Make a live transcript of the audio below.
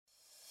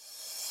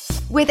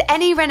With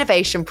any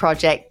renovation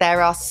project,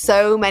 there are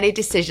so many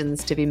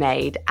decisions to be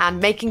made, and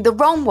making the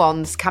wrong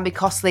ones can be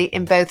costly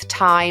in both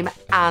time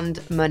and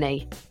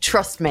money.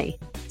 Trust me.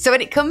 So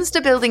when it comes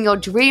to building your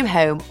dream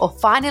home or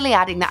finally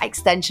adding that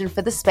extension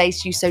for the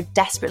space you so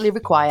desperately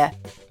require,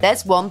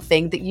 there's one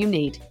thing that you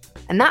need,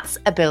 and that's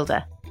a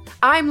builder.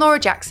 I'm Laura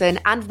Jackson,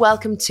 and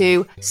welcome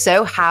to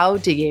So How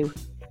Do You?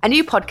 A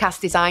new podcast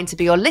designed to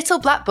be your little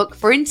black book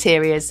for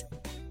interiors,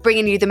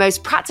 bringing you the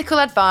most practical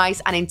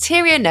advice and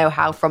interior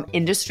know-how from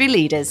industry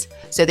leaders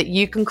so that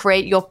you can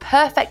create your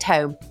perfect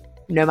home,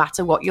 no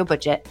matter what your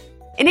budget.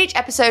 In each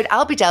episode,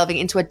 I'll be delving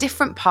into a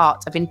different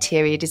part of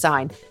interior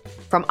design,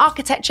 from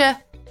architecture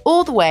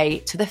all the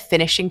way to the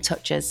finishing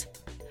touches.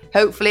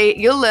 Hopefully,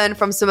 you'll learn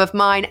from some of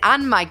mine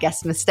and my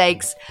guests'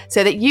 mistakes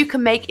so that you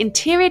can make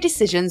interior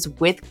decisions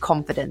with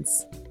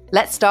confidence.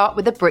 Let's start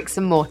with the bricks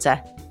and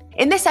mortar.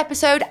 In this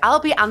episode, I'll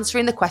be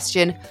answering the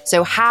question,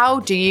 so how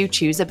do you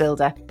choose a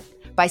builder?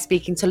 By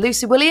speaking to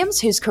Lucy Williams,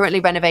 who's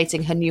currently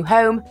renovating her new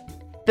home,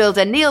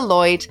 builder Neil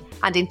Lloyd,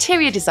 and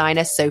interior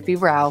designer Sophie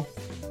Rowell.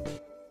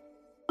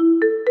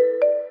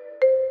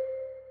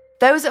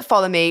 Those that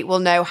follow me will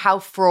know how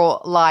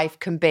fraught life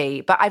can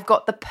be, but I've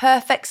got the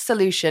perfect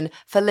solution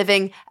for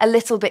living a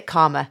little bit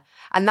calmer,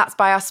 and that's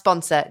by our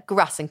sponsor,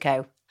 Grass &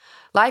 Co.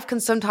 Life can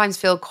sometimes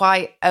feel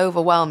quite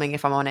overwhelming,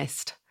 if I'm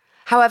honest.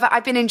 However,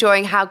 I've been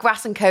enjoying how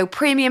Grass & Co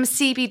premium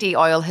CBD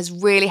oil has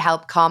really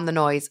helped calm the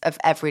noise of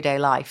everyday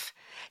life.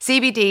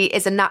 CBD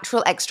is a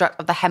natural extract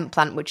of the hemp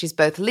plant, which is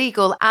both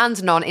legal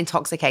and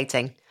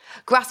non-intoxicating.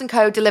 Grass &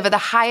 Co deliver the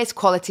highest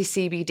quality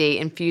CBD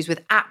infused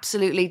with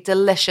absolutely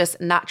delicious,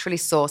 naturally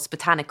sourced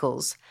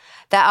botanicals.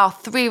 There are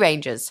 3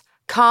 ranges: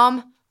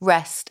 Calm,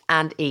 Rest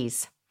and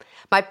Ease.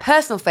 My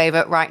personal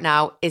favourite right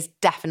now is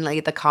definitely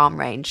the Calm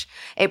range.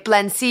 It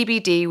blends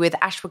CBD with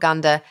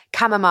ashwagandha,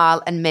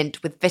 chamomile and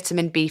mint with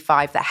vitamin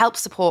B5 that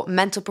helps support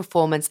mental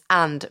performance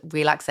and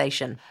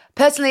relaxation.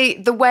 Personally,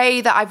 the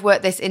way that I've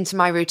worked this into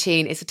my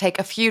routine is to take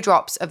a few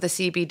drops of the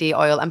CBD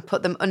oil and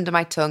put them under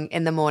my tongue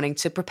in the morning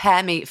to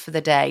prepare me for the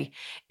day.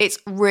 It's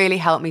really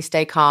helped me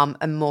stay calm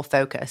and more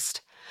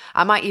focused.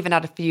 I might even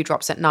add a few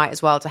drops at night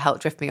as well to help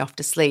drift me off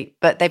to sleep.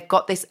 But they've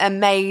got this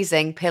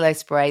amazing pillow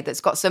spray that's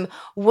got some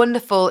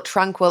wonderful,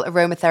 tranquil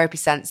aromatherapy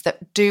scents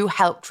that do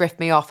help drift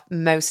me off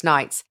most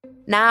nights.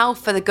 Now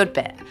for the good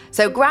bit.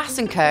 So Grass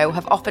 & Co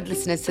have offered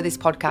listeners to this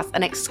podcast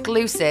an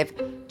exclusive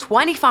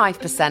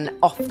 25%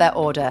 off their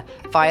order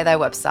via their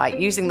website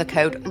using the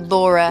code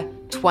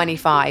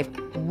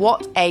LAURA25.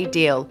 What a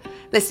deal.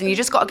 Listen, you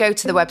just got to go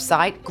to the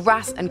website,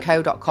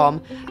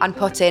 grassandco.com, and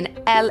put in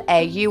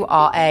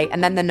LAURA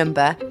and then the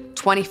number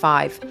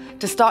 25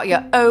 to start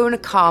your own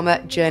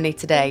calmer journey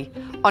today.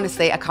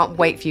 Honestly, I can't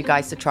wait for you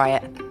guys to try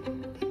it.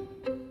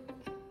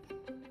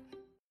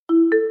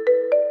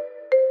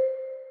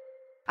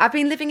 I've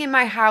been living in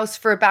my house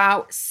for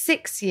about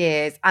 6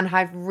 years and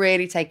I've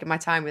really taken my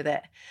time with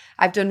it.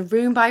 I've done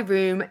room by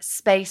room,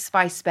 space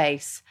by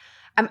space.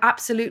 I'm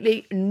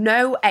absolutely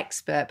no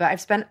expert, but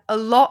I've spent a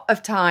lot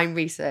of time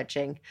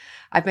researching.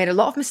 I've made a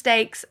lot of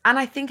mistakes and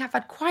I think I've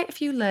had quite a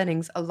few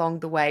learnings along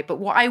the way. But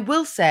what I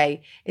will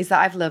say is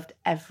that I've loved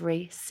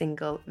every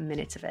single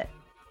minute of it.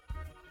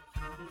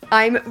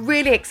 I'm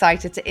really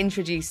excited to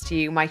introduce to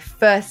you my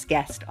first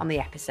guest on the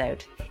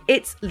episode.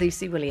 It's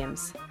Lucy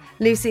Williams.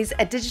 Lucy's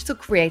a digital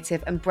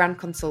creative and brand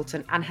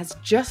consultant and has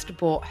just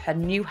bought her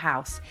new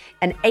house,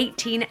 an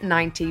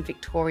 1890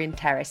 Victorian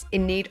terrace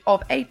in need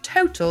of a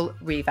total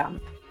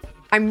revamp.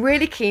 I'm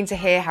really keen to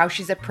hear how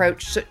she's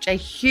approached such a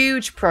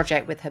huge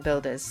project with her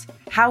builders,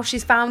 how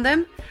she's found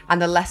them,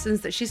 and the lessons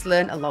that she's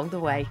learned along the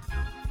way.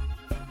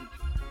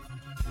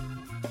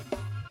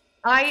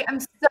 I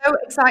am so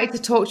excited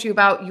to talk to you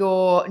about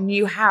your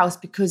new house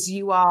because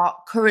you are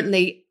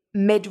currently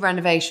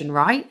mid-renovation,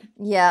 right?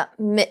 Yeah,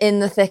 in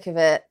the thick of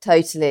it,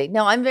 totally.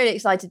 No, I'm really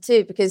excited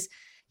too because,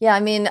 yeah, I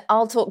mean,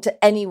 I'll talk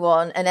to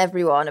anyone and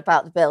everyone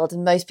about the build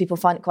and most people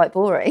find it quite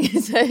boring.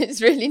 So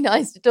it's really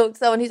nice to talk to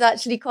someone who's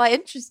actually quite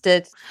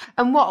interested.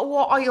 And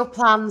what are your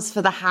plans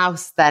for the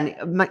house then?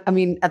 I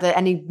mean, are there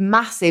any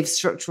massive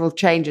structural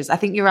changes? I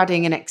think you're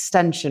adding an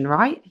extension,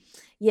 right?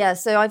 Yeah,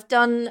 so I've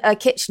done a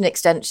kitchen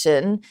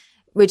extension,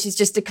 which is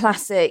just a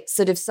classic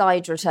sort of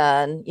side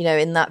return, you know,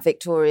 in that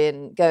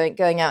Victorian,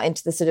 going out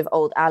into the sort of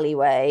old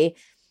alleyway.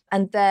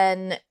 And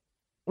then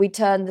we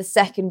turned the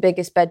second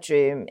biggest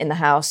bedroom in the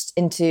house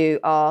into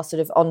our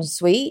sort of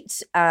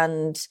ensuite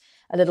and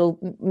a little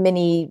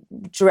mini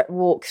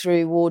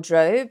walk-through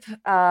wardrobe.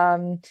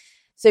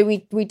 So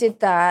we did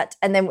that.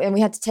 And then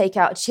we had to take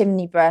out a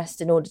chimney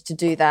breast in order to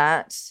do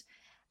that.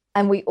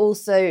 And we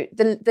also,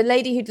 the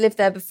lady who'd lived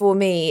there before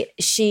me,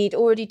 she'd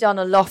already done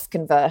a loft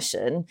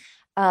conversion.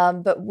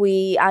 But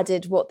we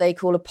added what they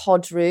call a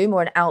pod room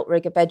or an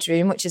outrigger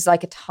bedroom, which is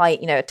like a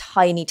tiny,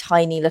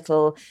 tiny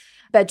little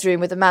bedroom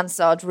with a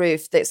mansard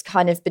roof that's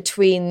kind of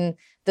between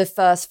the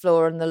first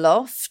floor and the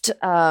loft.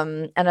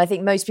 And I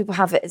think most people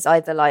have it as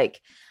either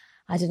like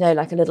I don't know,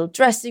 like a little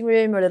dressing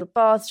room or a little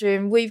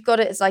bathroom. We've got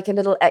it as like a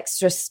little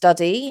extra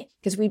study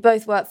because we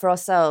both work for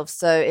ourselves.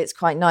 So it's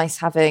quite nice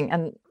having,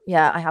 and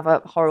yeah, I have a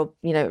horrible,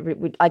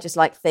 I just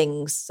like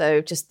things. So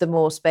just the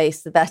more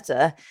space, the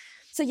better.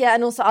 So yeah,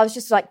 and also I was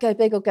just like, go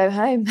big or go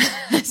home.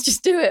 Let's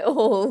just do it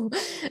all.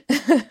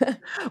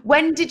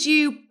 When did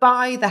you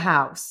buy the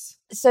house?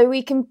 So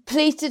we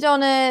completed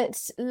on it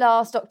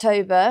last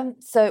October.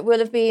 So it will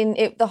have been,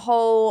 the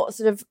whole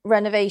sort of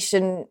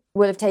renovation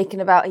will have taken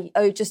about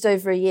just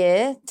over a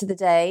year to the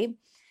day.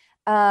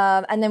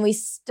 And then we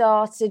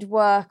started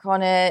work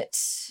on it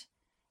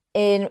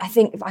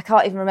I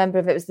can't even remember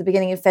if it was the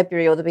beginning of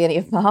February or the beginning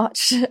of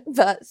March,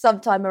 but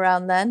sometime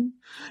around then.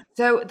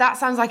 So that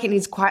sounds like it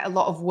needs quite a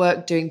lot of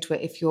work doing to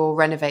it if you're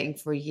renovating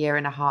for a year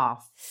and a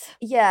half.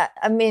 Yeah,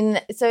 I mean,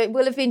 so it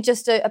will have been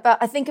just about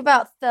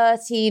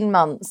 13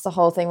 months the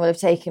whole thing will have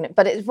taken it.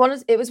 But it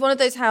was one of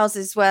those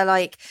houses where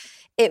like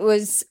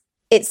it's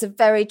a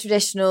very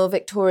traditional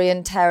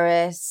Victorian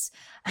terrace,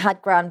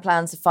 had grand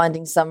plans of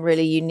finding some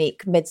really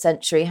unique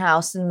mid-century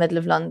house in the middle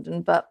of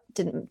London, but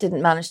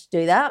didn't manage to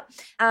do that.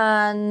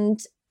 And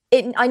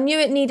I knew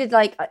it needed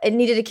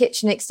a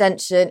kitchen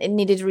extension, it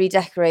needed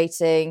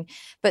redecorating,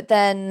 but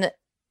then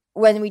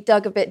when we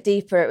dug a bit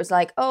deeper, it was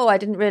like, oh, I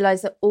didn't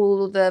realize that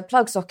all the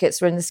plug sockets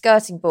were in the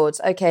skirting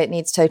boards. Okay, it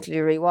needs totally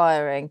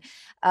rewiring.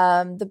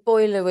 The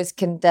boiler was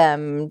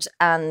condemned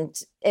and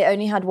it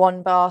only had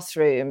one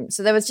bathroom.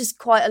 So there was just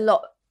quite a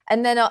lot.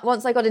 And then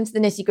once I got into the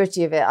nitty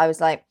gritty of it, I was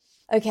like,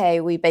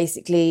 okay, we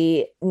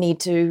basically need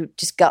to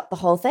just gut the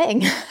whole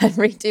thing and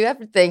redo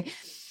everything.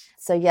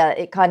 So yeah,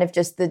 it kind of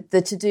just, the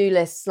to-do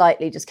list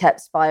slightly just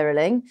kept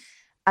spiraling.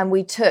 And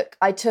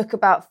I took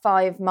about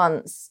 5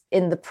 months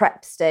in the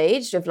prep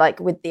stage of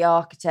like with the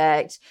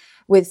architect,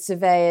 with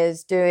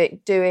surveyors,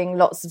 doing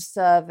lots of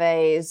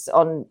surveys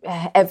on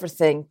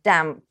everything,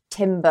 damp,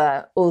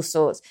 timber, all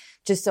sorts,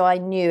 just so I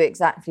knew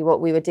exactly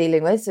what we were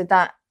dealing with. So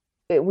that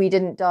we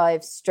didn't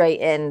dive straight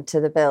into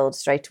the build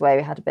straight away.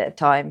 We had a bit of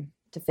time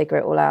to figure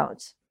it all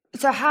out.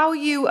 So how are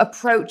you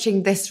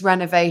approaching this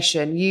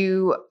renovation?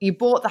 You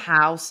bought the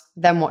house,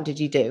 then what did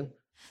you do?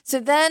 So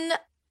then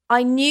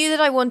I knew that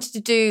I wanted to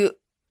do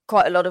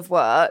quite a lot of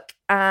work,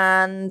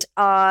 and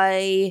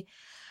I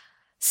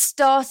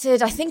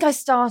started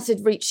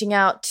reaching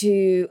out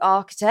to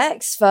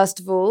architects first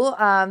of all.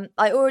 I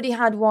already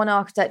had one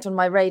architect on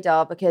my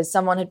radar because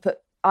someone had put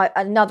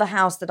another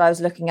house that I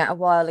was looking at a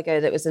while ago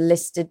that was a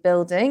listed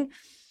building.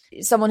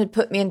 Someone had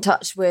put me in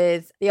touch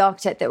with the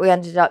architect that we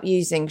ended up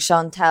using,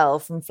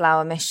 Chantel from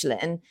Flower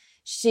Michelin.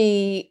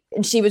 She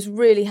was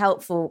really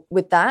helpful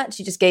with that.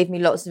 She just gave me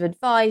lots of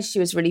advice. She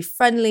was really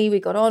friendly. We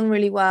got on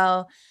really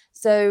well.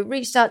 So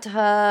reached out to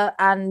her,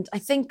 and I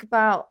think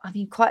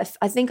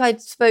I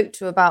spoke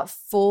to about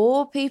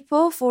 4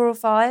 or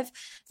 5.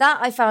 That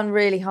I found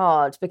really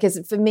hard because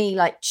for me,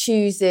 like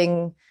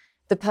choosing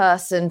the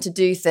person to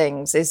do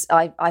things is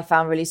I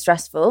found really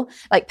stressful.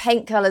 Like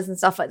paint colors and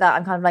stuff like that,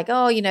 I'm kind of like,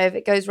 oh, if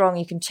it goes wrong,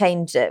 you can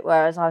change it.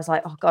 Whereas I was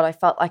like, oh God, I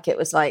felt like it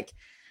was like,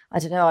 I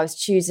don't know, I was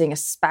choosing a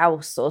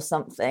spouse or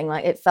something.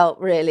 Like it felt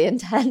really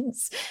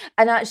intense.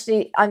 And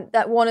actually,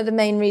 that one of the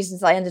main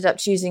reasons I ended up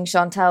choosing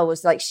Chantel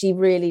was like she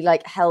really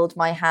like held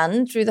my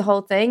hand through the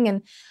whole thing.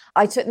 And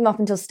I took them up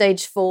until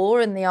stage 4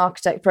 in the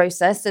architect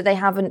process, so they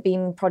haven't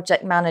been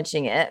project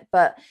managing it.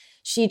 But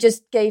she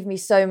just gave me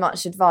so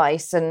much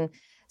advice and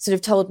sort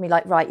of told me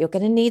like, right, you're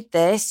going to need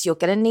this, you're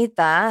going to need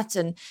that,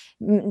 and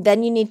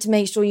then you need to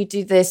make sure you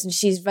do this. And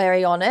she's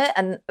very on it.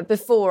 And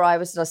before I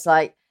was just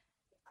like,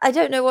 I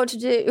don't know what to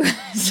do.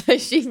 So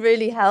she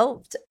really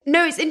helped.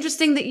 No, it's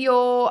interesting that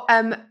you're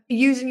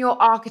using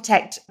your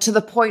architect to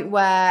the point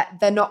where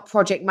they're not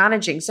project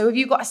managing. So have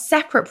you got a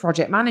separate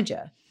project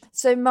manager?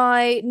 So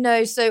my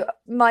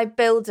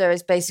builder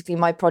is basically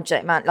my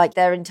project man. Like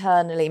they're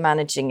internally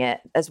managing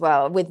it as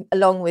well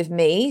along with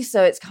me.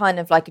 So it's kind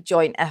of like a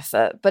joint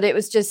effort. But it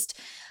was just,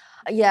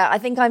 yeah, I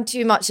think I'm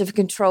too much of a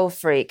control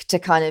freak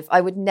to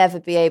I would never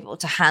be able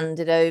to hand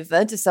it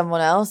over to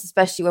someone else,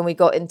 especially when we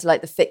got into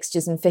like the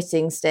fixtures and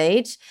fitting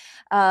stage.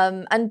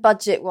 And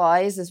budget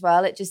wise as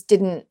well, it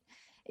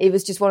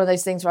was just one of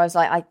those things where I was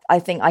like, I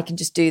think I can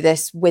just do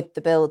this with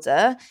the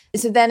builder.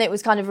 So then it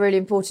was kind of really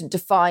important to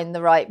find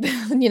the right,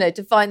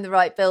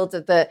 builder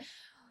that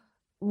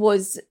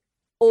was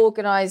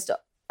organized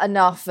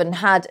enough and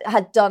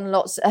had done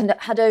lots and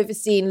had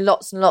overseen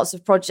lots and lots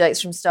of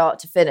projects from start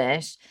to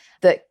finish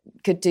that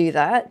could do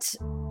that.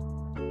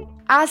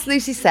 As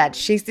Lucy said,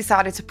 she's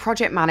decided to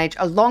project manage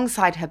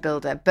alongside her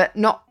builder, but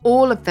not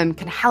all of them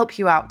can help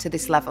you out to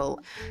this level.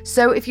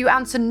 So if you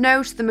answer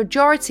no to the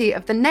majority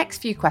of the next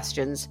few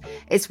questions,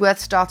 it's worth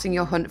starting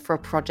your hunt for a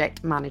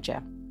project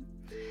manager.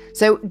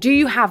 So do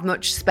you have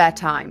much spare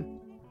time?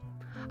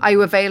 Are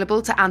you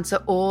available to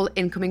answer all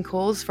incoming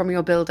calls from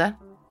your builder?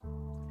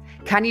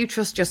 Can you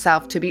trust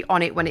yourself to be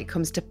on it when it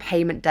comes to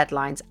payment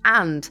deadlines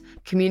and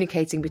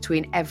communicating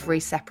between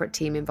every separate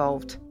team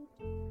involved?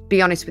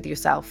 Be honest with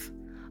yourself.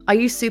 Are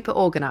you super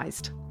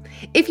organised?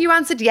 If you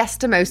answered yes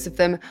to most of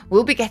them,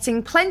 we'll be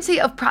getting plenty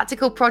of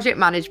practical project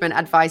management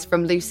advice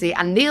from Lucy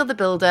and Neil the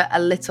Builder a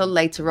little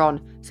later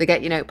on, so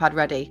get your notepad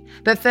ready.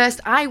 But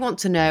first, I want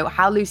to know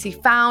how Lucy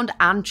found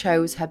and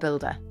chose her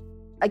builder.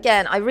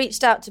 Again, I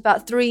reached out to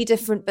about 3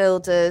 different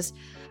builders.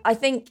 I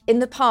think in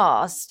the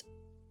past,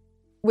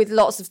 with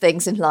lots of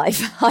things in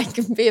life, I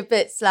can be a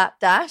bit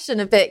slapdash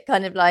and a bit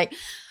kind of like,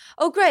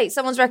 oh, great,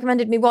 someone's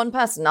recommended me one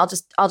person, I'll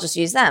just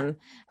use them.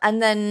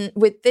 And then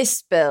with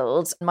this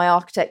build, my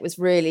architect was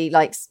really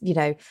like,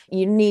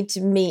 you need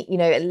to meet,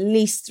 at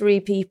least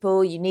 3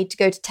 people. You need to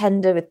go to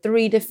tender with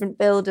 3 different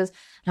builders.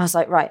 And I was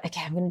like, right,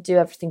 okay, I'm going to do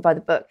everything by the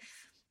book.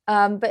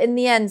 But in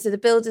the end, so the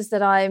builders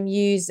that I am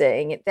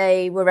using,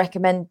 they were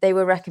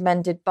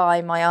recommended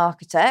by my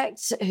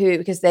architect,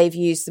 because they've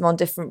used them on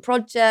different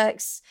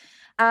projects.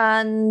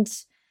 And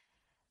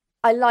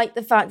I like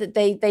the fact that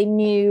they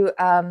knew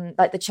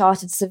like the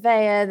chartered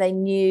surveyor, they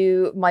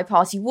knew my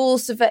party wall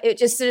surveyor. It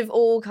just sort of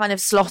all kind of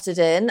slotted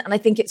in. And I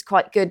think it's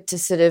quite good to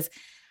sort of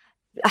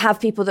have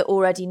people that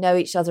already know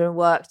each other and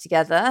work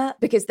together,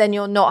 because then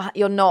you're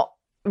not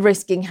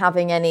risking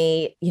having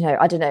any,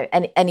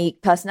 any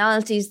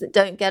personalities that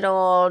don't get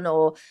on,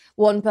 or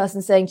one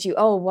person saying to you,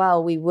 oh,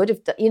 well, we would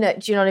have done, do you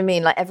know what I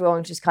mean? Like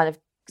everyone just kind of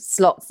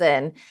slots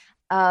in.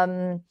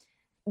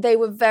 They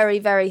were very,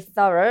 very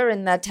thorough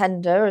in their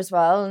tender as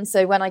well. And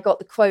so when I got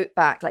the quote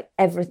back, like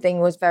everything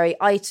was very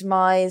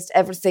itemized,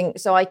 everything.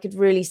 So I could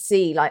really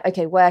see like,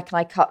 okay, where can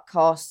I cut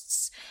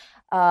costs?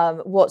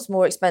 What's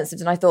more expensive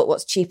than I thought?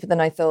 What's cheaper than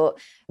I thought?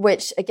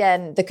 Which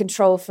again, the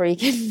control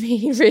freak in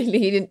me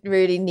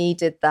really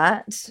needed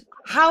that.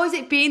 How has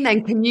it been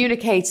then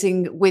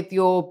communicating with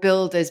your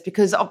builders?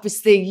 Because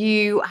obviously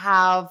you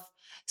have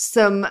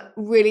some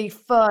really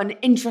fun,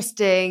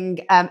 interesting,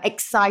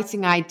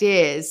 exciting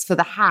ideas for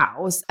the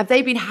house. Have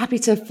they been happy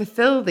to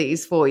fulfill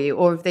these for you?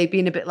 Or have they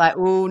been a bit like,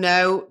 oh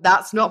no,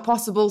 that's not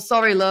possible.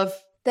 Sorry, love.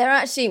 They're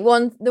actually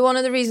one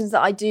of the reasons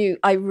that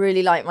I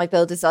really like my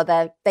builders are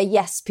they're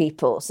yes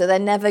people. So they're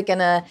never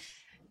gonna,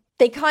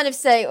 they kind of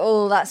say,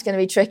 oh, that's going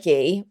to be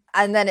tricky.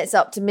 And then it's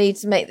up to me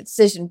to make the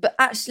decision. But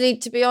actually,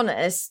 to be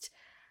honest,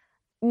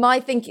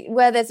 my thinking,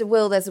 where there's a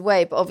will, there's a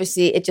way. But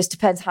obviously, it just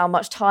depends how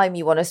much time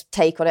you want to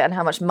take on it and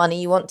how much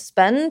money you want to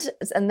spend.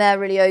 And they're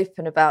really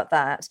open about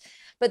that.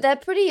 But they're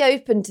pretty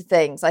open to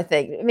things, I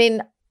think. I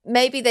mean,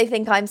 maybe they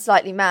think I'm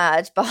slightly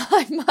mad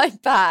behind my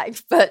back,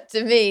 but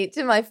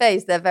to my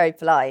face, they're very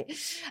polite.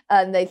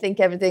 And they think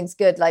everything's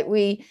good. Like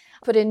we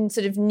put in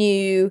sort of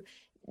new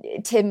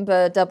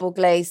timber double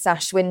glazed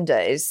sash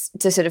windows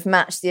to sort of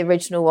match the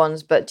original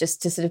ones, but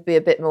just to sort of be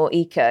a bit more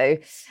eco.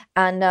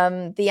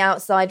 And the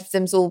outside of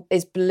them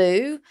is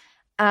blue,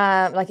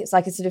 like it's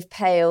like a sort of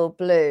pale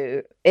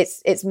blue.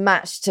 It's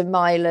matched to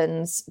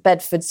Mylands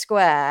Bedford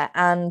Square,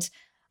 and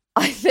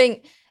I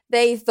think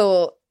they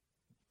thought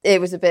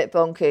it was a bit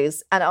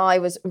bonkers, and I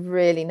was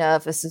really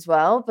nervous as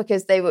well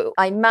because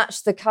I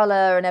matched the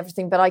colour and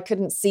everything, but I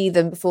couldn't see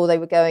them before they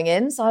were going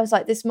in. So I was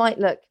like, this might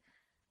look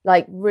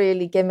like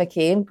really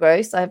gimmicky and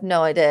gross. I have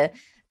no idea.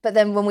 But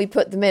then when we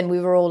put them in, we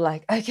were all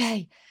like,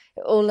 okay,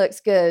 it all looks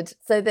good.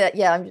 So that,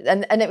 yeah.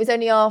 And it was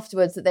only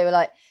afterwards that they were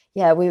like,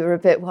 yeah, we were a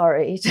bit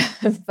worried.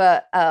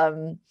 But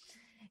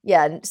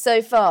yeah,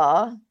 so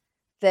far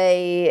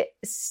they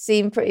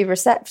seem pretty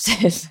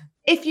receptive.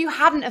 If you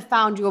hadn't have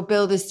found your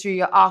builders through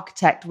your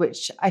architect,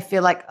 which I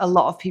feel like a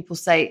lot of people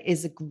say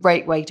is a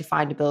great way to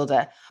find a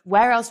builder,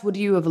 where else would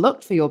you have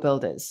looked for your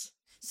builders?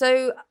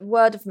 So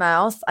word of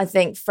mouth, I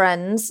think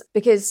friends,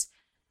 because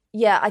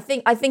yeah, I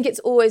think it's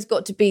always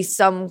got to be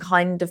some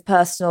kind of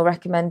personal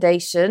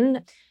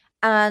recommendation.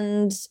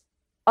 And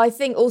I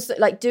think also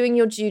like doing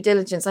your due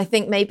diligence, I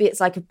think maybe it's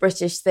like a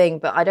British thing,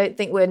 but I don't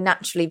think we're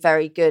naturally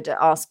very good at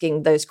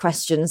asking those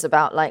questions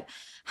about like,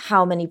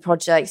 how many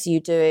projects are you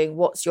doing?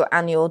 What's your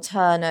annual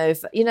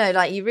turnover?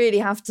 Like you really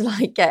have to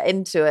like get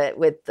into it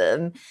with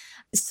them.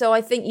 So I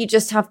think you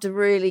just have to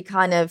really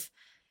kind of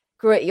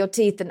grit your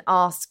teeth and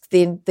ask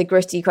the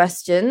gritty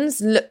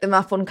questions, look them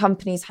up on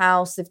Companies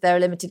House if they're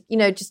limited,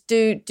 just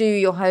do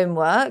your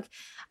homework.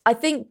 I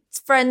think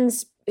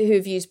friends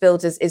who've used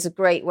builders is a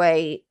great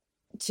way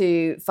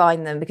to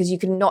find them, because you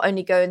can not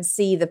only go and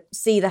see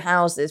the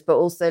houses, but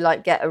also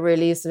like get a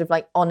really sort of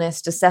like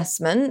honest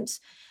assessment.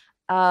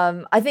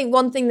 I think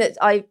one thing that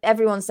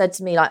everyone said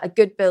to me, like a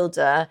good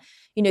builder,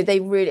 they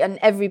really, and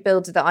every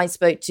builder that I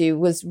spoke to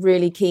was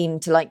really keen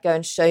to like go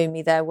and show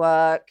me their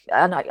work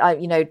and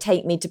I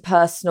take me to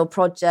personal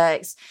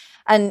projects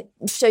and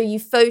show you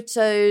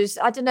photos.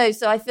 I don't know.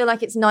 So I feel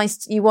like it's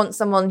nice. You want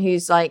someone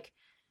who's like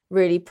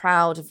really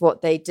proud of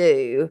what they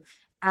do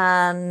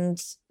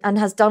and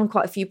has done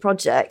quite a few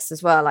projects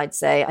as well, I'd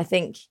say. I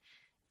think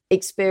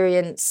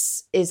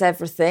experience is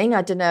everything.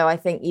 I don't know. I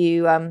think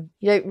you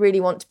don't really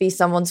want to be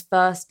someone's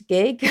first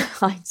gig,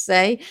 I'd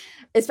say,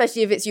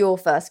 especially if it's your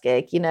first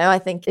gig. I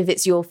think if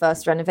it's your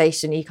first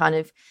renovation, you kind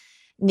of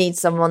need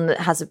someone that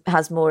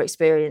has more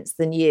experience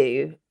than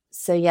you.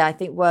 So yeah, I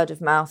think word of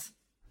mouth.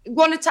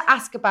 Wanted to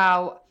ask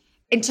about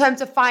in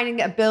terms of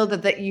finding a builder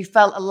that you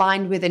felt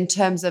aligned with in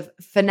terms of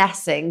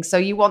finessing. So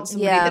you want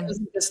somebody that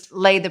doesn't just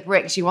lay the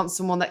bricks. You want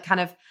someone that kind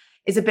of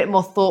is a bit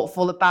more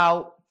thoughtful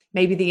about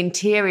maybe the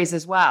interiors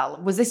as well.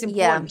 Was this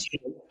important to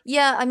you?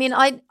 Yeah, I mean,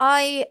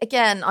 I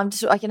again, I'm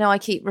just, like, I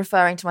keep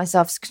referring to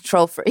myself as a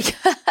control freak.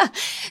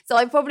 So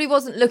I probably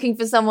wasn't looking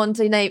for someone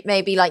to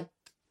maybe like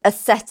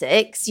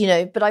aesthetics,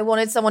 but I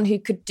wanted someone who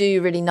could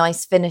do really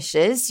nice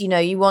finishes.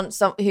 You want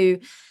someone who,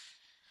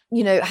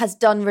 has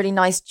done really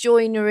nice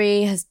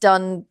joinery, has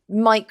done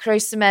micro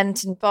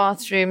cement in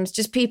bathrooms,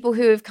 just people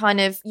who have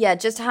kind of,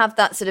 just have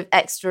that sort of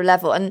extra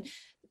level. And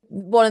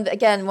one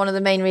of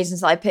the main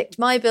reasons that I picked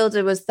my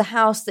builder was the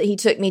house that he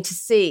took me to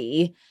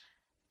see.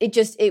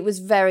 It was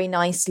very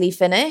nicely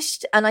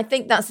finished. And I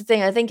think that's the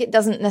thing. I think it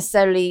doesn't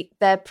necessarily,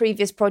 their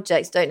previous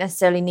projects don't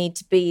necessarily need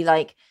to be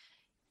like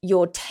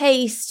your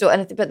taste or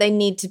anything, but they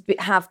need to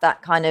have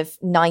that kind of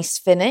nice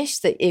finish,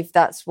 that if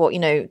that's what,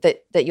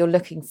 that you're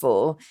looking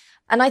for.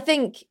 And I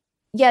think,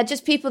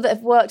 just people that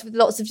have worked with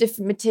lots of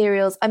different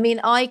materials. I mean,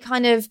 I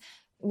kind of,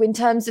 in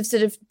terms of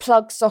sort of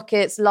plug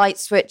sockets, light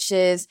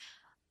switches,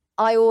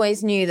 I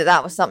always knew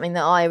that was something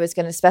that I was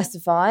going to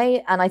specify.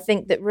 And I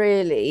think that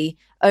really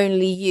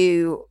only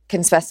you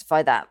can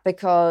specify that,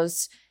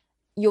 because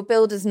your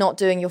builder's not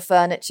doing your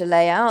furniture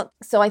layout.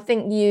 So I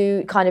think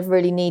you kind of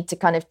really need to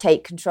kind of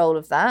take control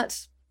of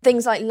that.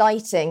 Things like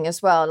lighting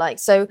as well.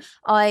 So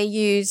I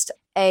used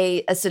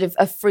a sort of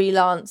a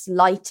freelance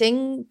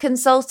lighting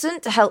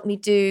consultant to help me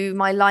do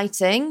my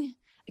lighting,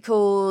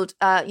 called,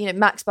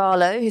 Max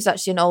Barlow, who's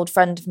actually an old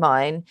friend of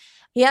mine.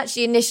 He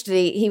actually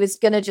initially, he was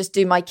going to just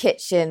do my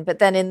kitchen, but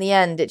then in the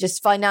end, it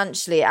just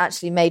financially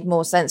actually made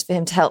more sense for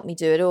him to help me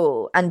do it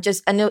all. And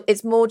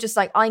it's more just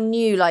like, I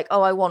knew like,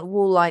 oh, I want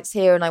wall lights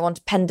here and I want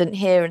a pendant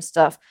here and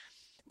stuff.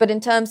 But in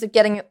terms of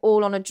getting it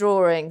all on a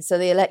drawing, so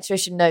the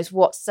electrician knows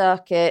what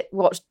circuit,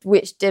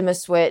 which dimmer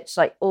switch,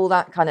 like all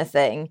that kind of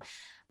thing.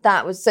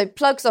 So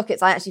plug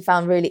sockets I actually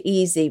found really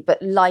easy,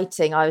 but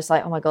lighting, I was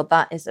like, oh my God,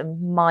 that is a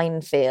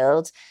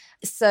minefield.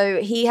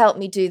 So he helped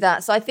me do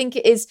that. So I think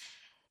it is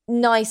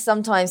nice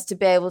sometimes to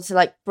be able to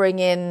like bring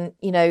in,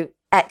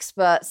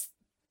 experts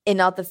in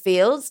other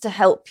fields to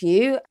help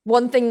you.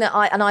 One thing that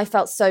I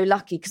felt so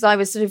lucky, because I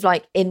was sort of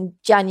like in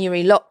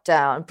January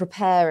lockdown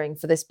preparing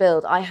for this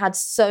build, I had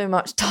so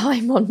much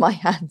time on my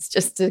hands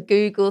just to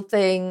Google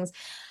things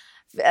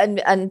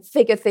and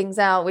figure things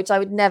out, which I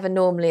would never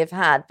normally have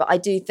had. But I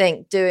do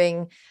think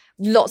doing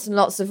lots and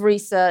lots of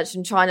research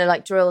and trying to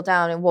like drill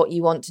down in what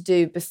you want to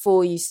do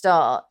before you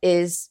start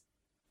is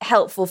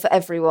helpful for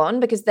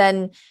everyone, because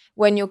then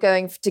when you're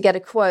going to get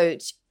a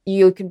quote,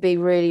 you can be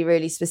really,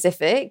 really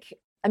specific.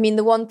 I mean,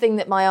 the one thing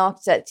that my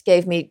architect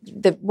gave me,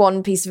 the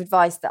one piece of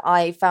advice that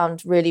I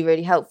found really,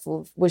 really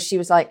helpful was, she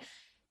was like,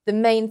 the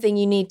main thing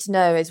you need to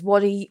know is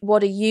what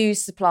are you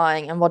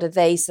supplying and what are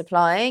they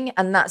supplying?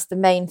 And that's the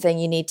main thing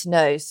you need to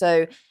know.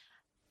 So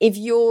if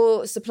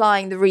you're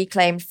supplying the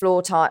reclaimed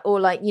floor tile, or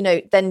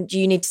then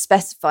you need to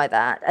specify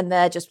that, and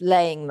they're just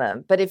laying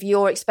them. But if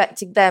you're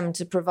expecting them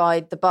to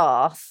provide the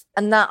bath,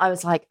 and that I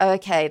was like, oh,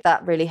 okay,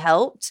 that really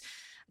helped.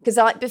 Because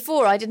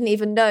before I didn't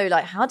even know,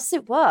 like, how does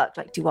it work?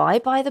 Like, do I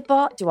buy the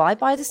bath? Do I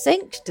buy the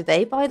sink? Do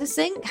they buy the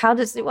sink? How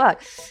does it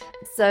work?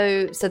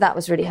 So that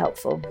was really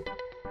helpful.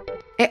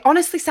 It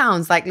honestly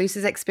sounds like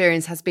Lucy's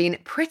experience has been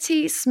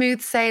pretty smooth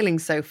sailing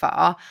so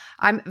far.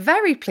 I'm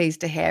very pleased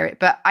to hear it,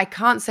 but I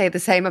can't say the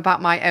same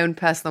about my own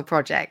personal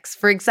projects.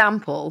 For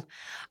example,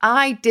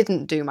 I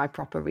didn't do my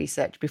proper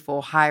research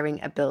before hiring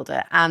a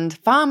builder and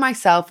found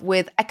myself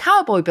with a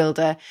cowboy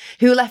builder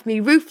who left me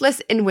roofless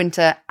in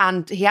winter,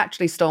 and he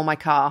actually stole my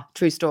car.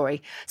 True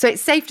story. So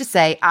it's safe to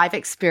say I've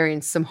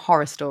experienced some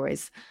horror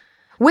stories.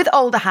 With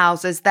older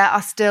houses, there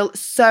are still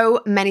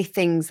so many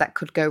things that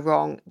could go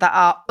wrong that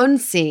are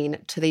unseen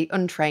to the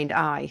untrained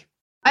eye.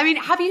 I mean,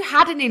 have you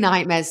had any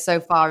nightmares so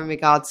far in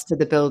regards to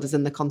the builders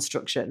and the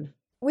construction?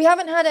 We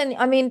haven't had any,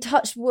 I mean,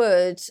 touch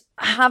wood,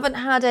 haven't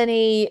had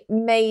any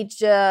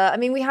major, I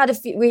mean, we had a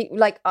few,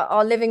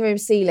 our living room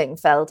ceiling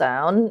fell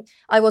down.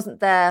 I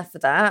wasn't there for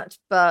that,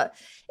 but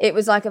it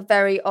was like a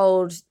very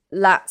old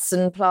lats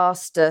and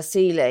plaster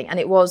ceiling, and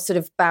it was sort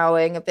of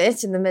bowing a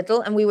bit in the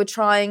middle, and we were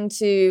trying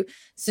to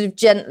sort of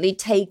gently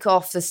take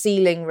off the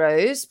ceiling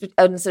rose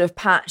and sort of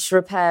patch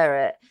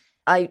repair it.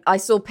 I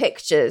saw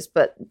pictures,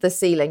 but the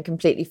ceiling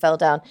completely fell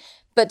down.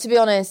 But to be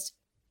honest,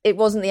 it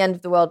wasn't the end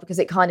of the world, because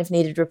it kind of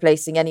needed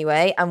replacing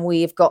anyway, and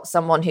we've got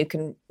someone who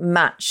can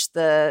match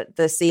the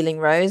ceiling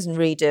rose and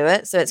redo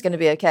it, so it's going to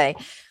be okay.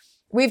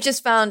 We've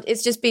just found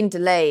it's just been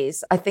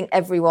delays. I think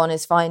everyone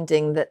is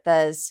finding that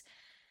there's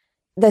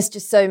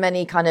just so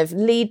many kind of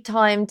lead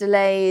time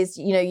delays.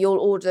 You'll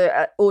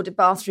order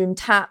bathroom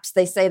taps.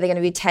 They say they're going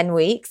to be 10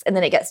 weeks, and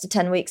then it gets to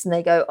 10 weeks and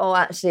they go, oh,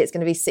 actually it's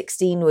going to be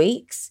 16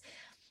 weeks.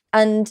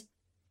 And,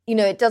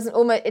 it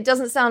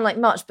doesn't sound like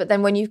much, but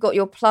then when you've got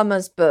your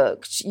plumbers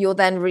booked, you're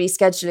then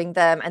rescheduling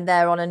them and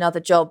they're on another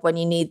job when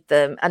you need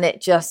them. And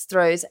it just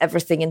throws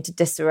everything into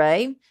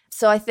disarray.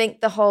 So I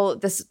think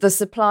the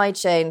supply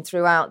chain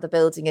throughout the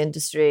building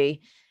industry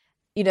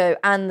you know,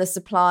 and the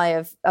supply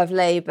of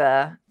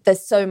labour,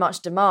 there's so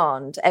much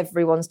demand.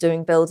 Everyone's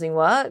doing building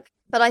work.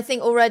 But I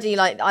think already,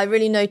 like, I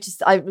really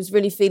noticed, I was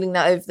really feeling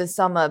that over the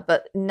summer,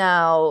 but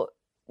now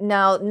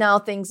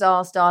things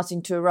are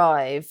starting to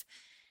arrive.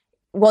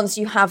 Once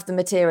you have the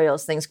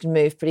materials, things can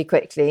move pretty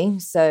quickly.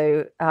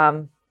 So,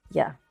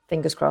 yeah,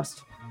 fingers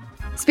crossed.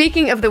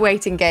 Speaking of the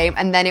waiting game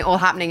and then it all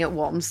happening at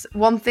once,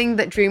 one thing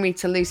that drew me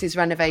to Lucy's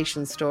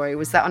renovation story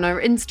was that on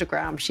her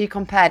Instagram, she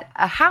compared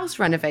a house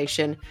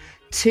renovation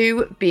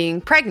to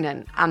being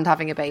pregnant and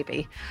having a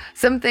baby.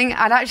 Something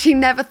I'd actually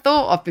never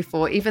thought of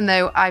before, even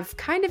though I've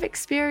kind of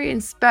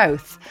experienced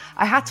both.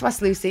 I had to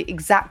ask Lucy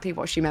exactly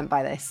what she meant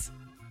by this.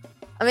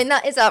 I mean,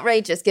 that is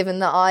outrageous given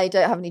that I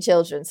don't have any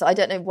children, so I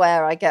don't know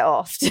where I get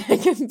off to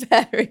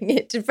comparing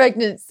it to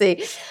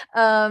pregnancy.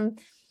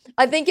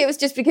 I think it was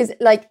just because,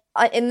 like,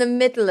 in the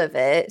middle of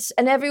it,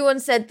 and everyone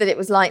said that it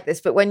was like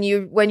this, but when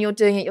you're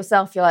doing it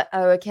yourself, you're like,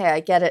 oh, okay,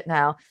 I get it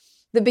now.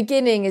 The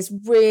beginning is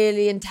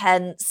really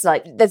intense.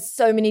 Like, there's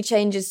so many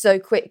changes so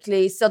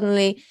quickly.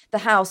 Suddenly, the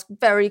house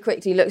very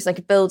quickly looks like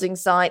a building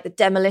site. The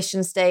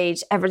demolition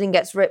stage, everything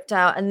gets ripped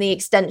out, and the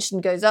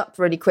extension goes up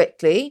really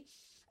quickly.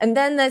 And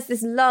then there's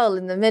this lull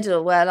in the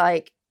middle where,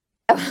 like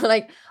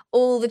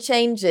all the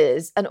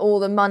changes and all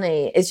the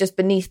money is just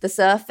beneath the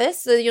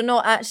surface. So you're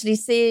not actually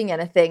seeing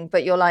anything,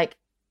 but you're like,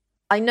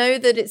 I know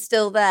that it's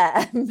still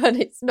there, but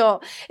it's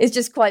not. It's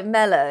just quite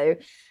mellow.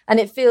 And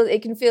it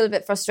can feel a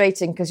bit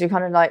frustrating because you're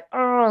kind of like,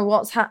 oh,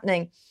 what's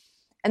happening?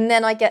 And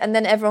then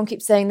everyone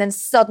keeps saying, then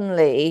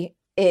suddenly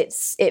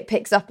it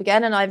picks up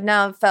again. And I've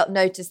now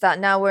noticed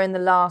that now we're in the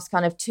last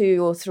kind of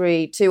 2 or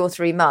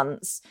 3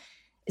 months.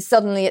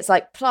 Suddenly it's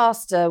like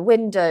plaster,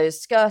 windows,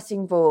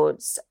 skirting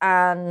boards,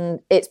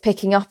 and it's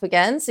picking up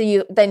again. So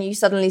you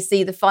suddenly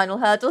see the final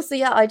hurdle. So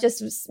yeah,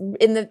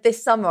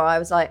 this summer I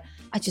was like,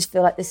 I just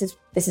feel like this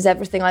is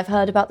everything I've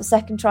heard about the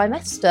second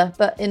trimester,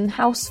 but in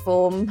house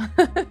form.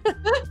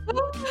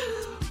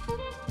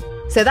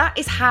 So that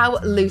is how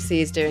Lucy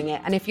is doing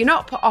it. And if you're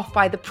not put off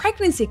by the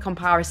pregnancy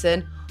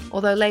comparison,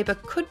 although labour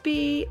could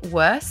be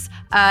worse,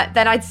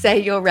 then I'd say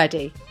you're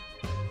ready.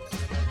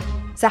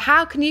 So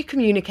how can you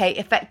communicate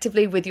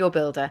effectively with your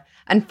builder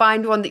and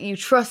find one that you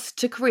trust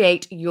to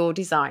create your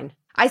design?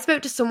 I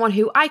spoke to someone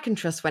who I can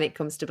trust when it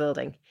comes to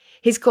building.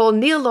 He's called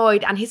Neil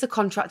Lloyd and he's a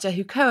contractor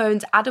who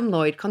co-owns Adam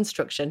Lloyd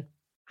Construction.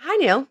 Hi,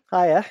 Neil.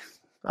 Hiya.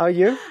 How are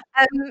you?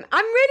 I'm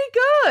really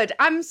good.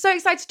 I'm so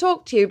excited to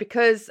talk to you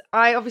because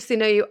I obviously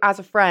know you as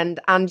a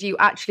friend and you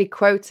actually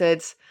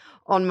quoted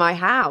on my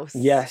house.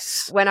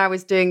 Yes. When I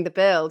was doing the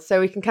build. So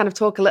we can kind of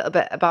talk a little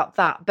bit about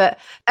that. But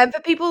for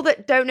people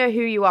that don't know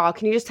who you are,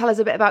 can you just tell us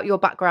a bit about your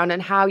background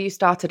and how you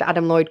started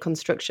Adam Lloyd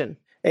Construction?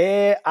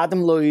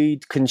 Adam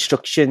Lloyd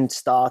Construction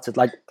started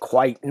like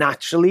quite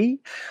naturally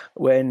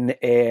when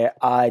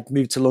I'd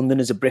moved to London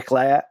as a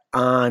bricklayer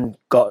and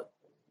got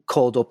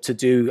called up to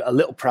do a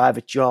little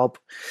private job.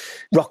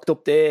 Rocked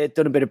up there,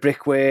 done a bit of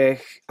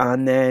brickwork,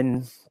 and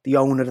then the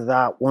owner of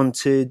that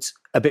wanted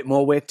a bit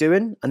more work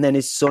doing, and then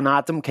his son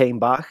Adam came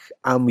back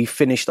and we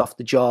finished off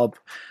the job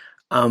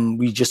and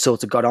we just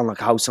sort of got on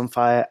like a house on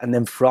fire. And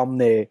then from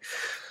there,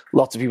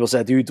 lots of people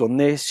said, who done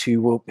this,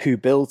 who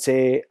built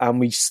it? And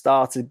we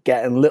started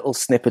getting little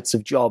snippets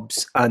of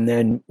jobs. And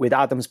then with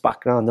Adam's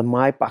background and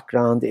my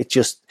background, it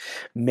just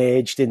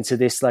merged into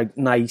this like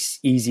nice,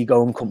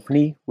 easygoing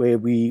company where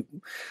we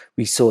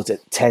sort of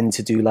tend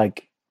to do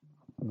like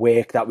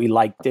work that we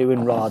like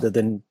doing rather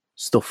than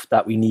stuff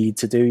that we need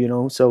to do, you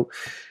know? So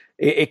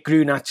it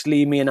grew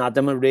naturally. Me and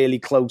Adam are really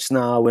close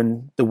now,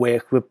 and the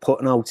work we're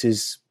putting out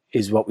is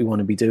what we want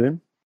to be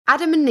doing.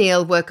 Adam and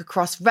Neil work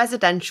across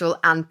residential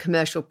and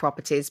commercial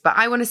properties, but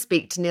I want to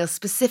speak to Neil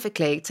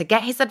specifically to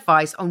get his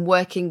advice on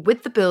working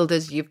with the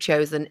builders you've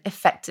chosen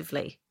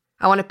effectively.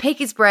 I want to pick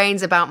his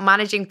brains about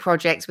managing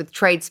projects with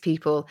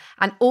tradespeople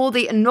and all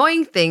the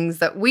annoying things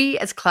that we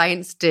as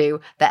clients do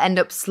that end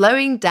up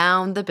slowing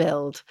down the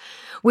build.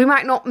 We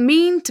might not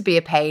mean to be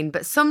a pain,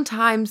 but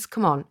sometimes,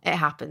 come on, it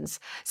happens.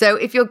 So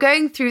if you're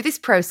going through this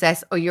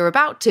process or you're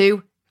about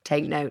to,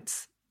 take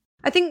notes.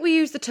 I think we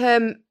use the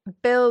term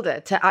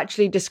builder to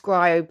actually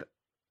describe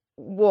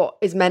what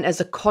is meant as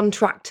a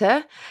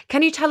contractor.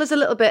 Can you tell us a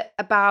little bit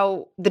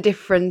about the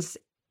difference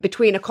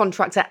between a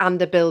contractor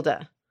and a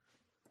builder?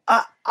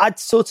 I'd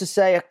sort of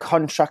say a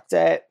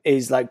contractor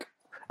is like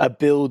a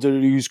builder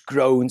who's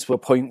grown to a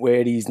point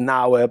where he's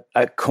now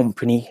a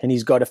company and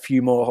he's got a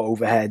few more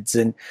overheads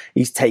and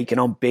he's taken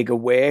on bigger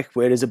work,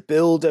 whereas a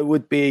builder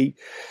would be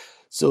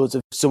sort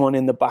of someone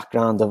in the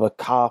background of a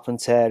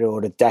carpenter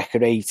or a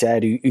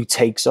decorator who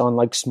takes on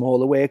like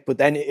smaller work. But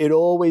then it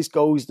always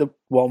goes the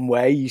one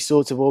way. You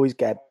sort of always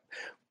get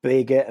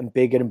bigger and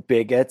bigger and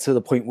bigger to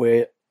the point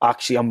where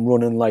actually I'm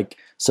running like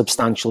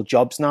substantial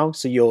jobs now.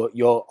 So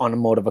you're on a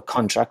more of a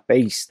contract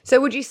base.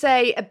 So would you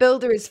say a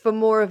builder is for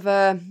more of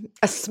a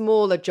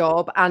smaller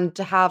job and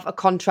to have a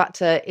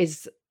contractor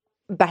is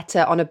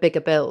better on a bigger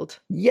build?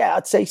 Yeah,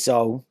 I'd say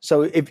so.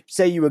 So if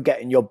say you were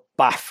getting your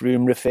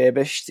bathroom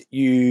refurbished,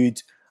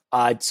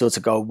 I'd sort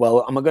of go,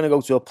 well, am I going to go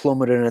to a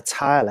plumber and a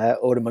tiler,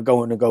 or am I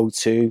going to go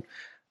to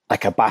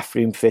like a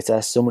bathroom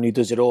fitter, someone who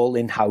does it all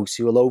in-house,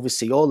 who will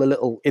oversee all the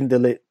little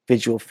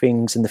individual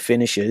things and the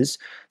finishes,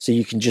 so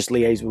you can just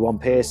liaise with one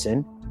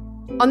person.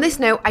 On this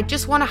note, I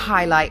just want to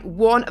highlight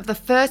one of the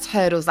first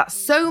hurdles that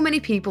so many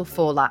people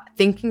fall at,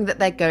 thinking that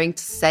they're going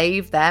to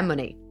save their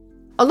money.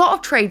 A lot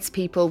of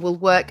tradespeople will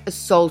work as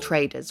sole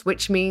traders,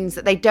 which means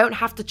that they don't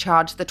have to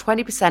charge the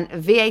 20%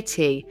 of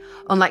VAT,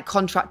 unlike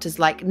contractors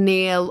like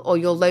Neil or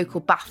your local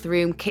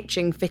bathroom,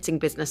 kitchen fitting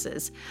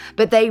businesses.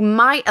 But they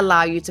might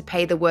allow you to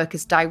pay the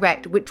workers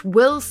direct, which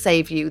will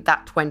save you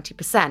that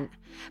 20%.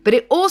 But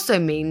it also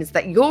means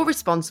that you're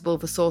responsible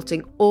for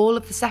sorting all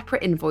of the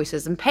separate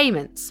invoices and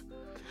payments.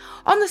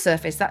 On the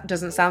surface, that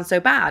doesn't sound so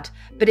bad,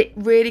 but it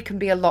really can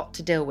be a lot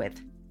to deal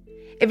with.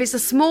 If it's a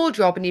small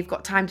job and you've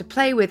got time to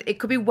play with, it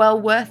could be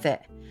well worth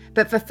it.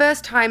 But for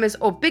first-timers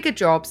or bigger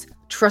jobs,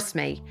 trust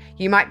me,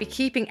 you might be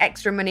keeping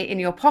extra money in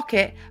your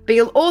pocket, but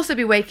you'll also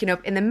be waking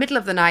up in the middle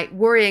of the night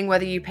worrying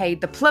whether you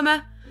paid the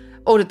plumber,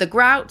 ordered the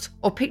grout,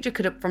 or picked your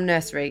kid up from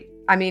nursery.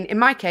 I mean, in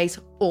my case,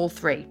 all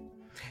three.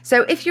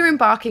 So if you're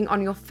embarking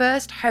on your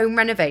first home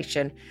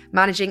renovation,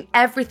 managing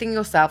everything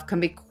yourself can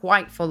be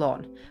quite full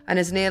on. And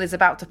as Neil is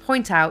about to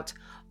point out,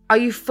 are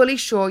you fully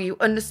sure you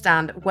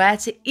understand where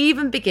to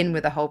even begin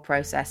with the whole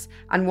process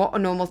and what a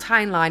normal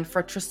timeline for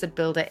a trusted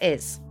builder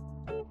is?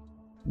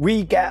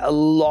 We get a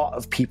lot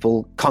of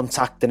people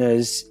contacting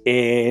us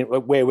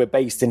where we're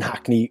based in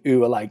Hackney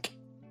who are like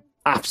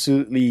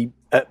absolutely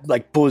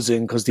like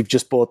buzzing because they've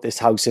just bought this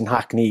house in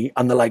Hackney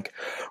and they're like,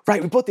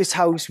 right, we bought this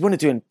house, we want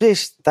to do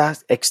this,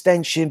 that,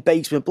 extension,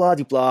 basement, blah,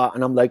 blah, blah.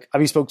 And I'm like,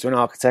 have you spoke to an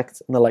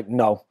architect? And they're like,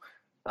 no.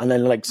 And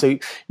then like, so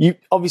you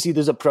obviously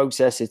there's a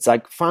process. It's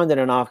like finding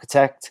an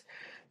architect,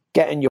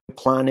 getting your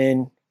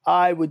planning.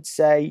 I would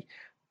say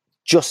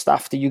just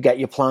after you get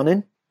your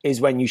planning is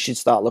when you should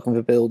start looking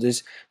for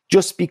builders.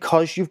 Just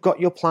because you've got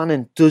your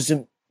planning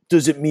doesn't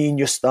mean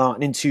you're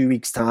starting in 2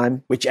 weeks'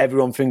 time, which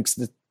everyone thinks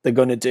that they're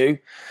going to do.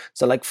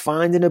 So like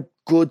finding a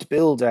good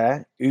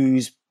builder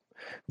who's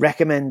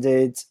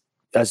recommended,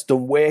 has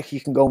done work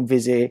you can go and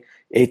visit,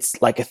 it's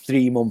like a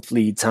 3-month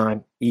lead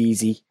time,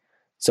 easy.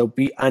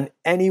 And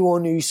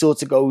anyone who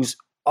sort of goes,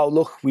 oh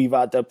look, we've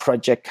had the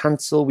project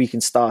cancel, we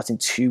can start in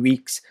 2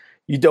 weeks.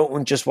 You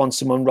don't just want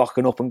someone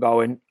rocking up and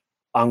going,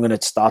 I'm going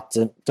to start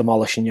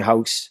demolishing your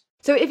house.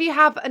 So if you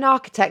have an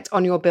architect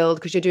on your build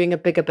because you're doing a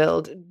bigger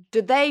build,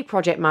 do they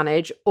project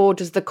manage or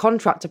does the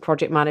contractor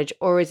project manage,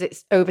 or is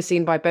it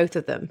overseen by both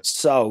of them?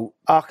 So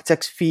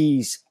architect's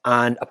fees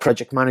and a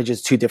project manager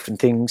is two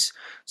different things.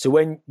 So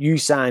when you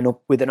sign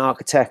up with an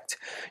architect,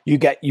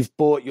 you've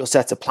bought your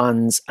set of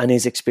plans and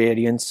his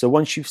experience. So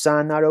once you've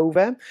signed that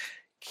over,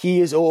 he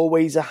is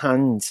always a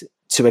hand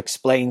to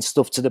explain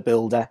stuff to the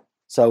builder.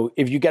 So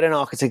if you get an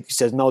architect who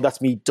says, no,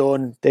 that's me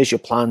done, there's your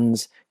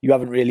plans, you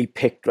haven't really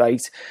picked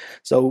right.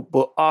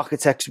 But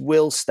architects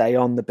will stay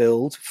on the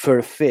build for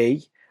a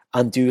fee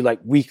and do like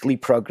weekly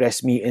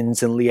progress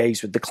meetings and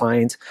liaise with the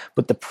client.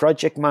 But the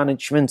project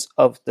management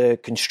of the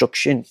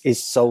construction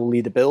is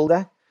solely the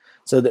builder.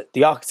 So that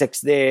the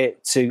architect's there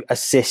to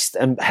assist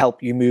and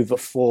help you move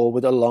it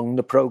forward along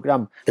the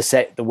program,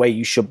 the way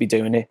you should be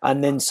doing it.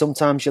 And then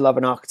sometimes you'll have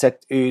an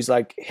architect who's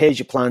like, here's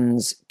your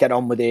plans, get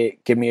on with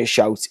it, give me a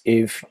shout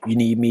if you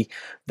need me.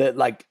 That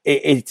like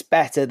it's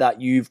better that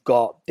you've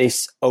got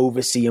this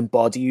overseeing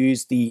body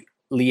who's the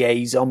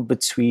liaison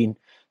between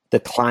the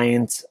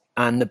client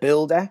and the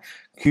builder,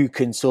 who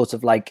can sort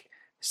of like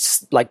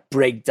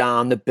break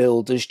down the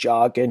builder's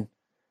jargon.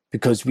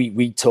 Because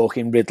we talk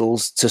in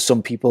riddles to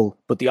some people,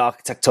 but the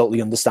architect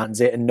totally understands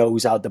it and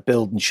knows how the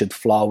building should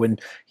flow, and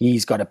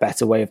he's got a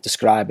better way of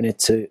describing it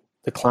to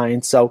the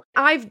client. So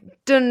I've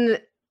done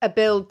a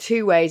build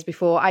 2 ways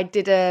before. I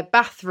did a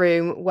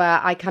bathroom where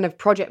I kind of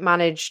project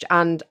managed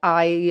and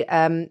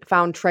I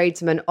found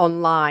tradesmen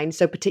online,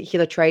 so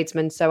particular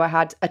tradesmen. So I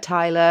had a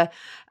tiler,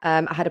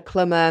 I had a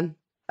plumber,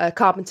 a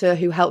carpenter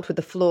who helped with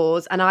the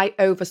floors, and I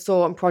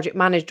oversaw and project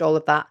managed all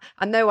of that.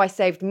 And though I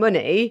saved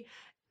money,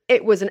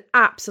 it was an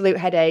absolute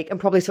headache and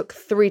probably took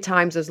 3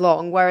 times as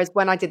long. Whereas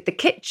when I did the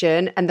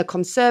kitchen and the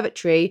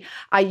conservatory,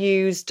 I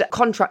used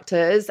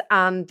contractors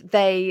and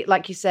they,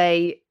 like you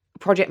say,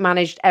 project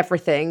managed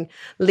everything,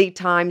 lead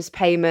times,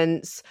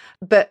 payments.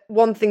 But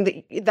one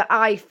thing that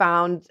I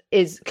found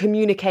is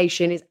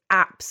communication is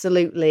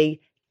absolutely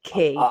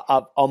key.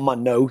 On my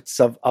notes,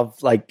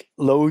 I've like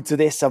loads of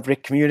this. I've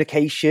written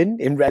communication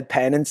in red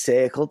pen and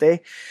circled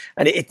it.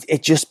 And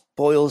it just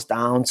boils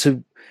down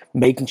to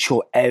making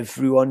sure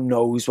everyone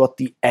knows what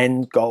the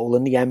end goal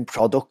and the end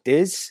product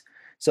is.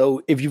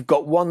 So if you've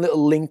got one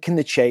little link in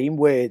the chain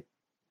where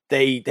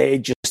they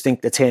just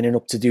think they're turning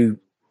up to do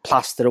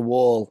plaster a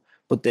wall,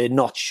 but they're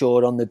not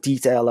sure on the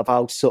detail of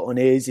how something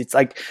is, it's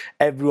like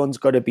everyone's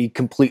got to be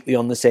completely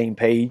on the same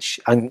page.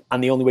 And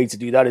the only way to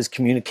do that is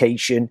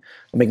communication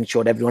and making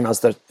sure that everyone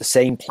has the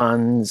same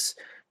plans,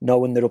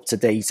 knowing they're up to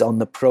date on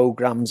the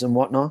programs and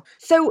whatnot.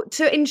 So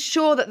to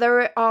ensure that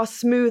there are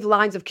smooth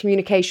lines of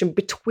communication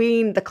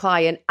between the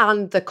client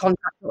and the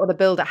contractor or the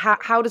builder,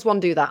 how does one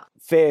do that?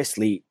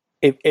 Firstly,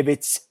 if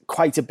it's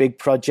quite a big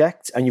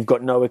project and you've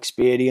got no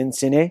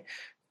experience in it,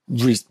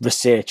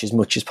 research as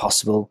much as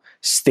possible,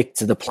 stick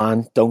to the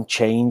plan, don't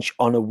change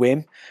on a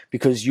whim,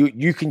 because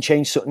you can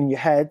change something in your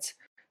head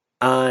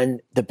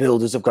and the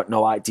builders have got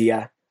no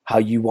idea how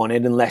you want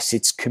it unless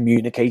it's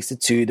communicated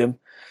to them.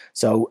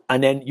 So,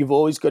 and then you've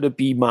always got to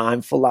be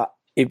mindful that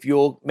if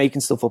you're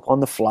making stuff up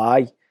on the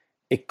fly,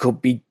 it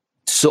could be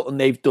something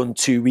they've done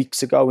 2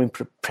 weeks ago in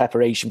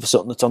preparation for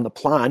something that's on the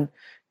plan,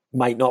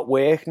 might not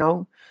work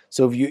now.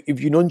 So if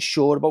you're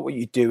unsure about what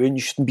you're doing,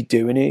 you shouldn't be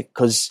doing it,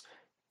 because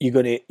you're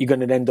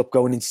gonna end up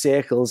going in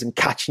circles and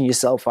catching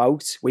yourself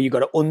out where you've got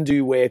to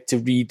undo work to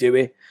redo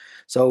it.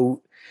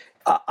 So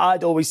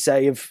I'd always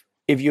say if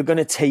you're going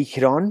to take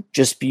it on,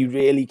 just be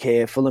really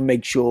careful and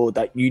make sure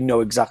that you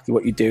know exactly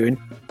what you're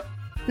doing.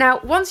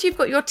 Now, once you've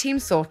got your team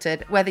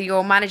sorted, whether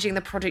you're managing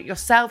the project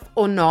yourself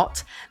or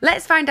not,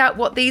 let's find out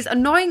what these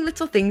annoying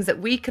little things that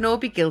we can all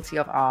be guilty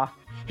of are.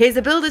 Here's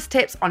a builder's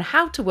tips on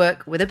how to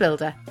work with a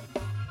builder.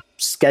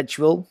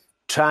 Schedule.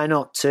 Try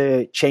not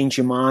to change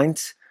your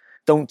mind.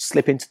 Don't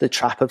slip into the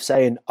trap of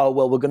saying, oh,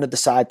 well, we're going to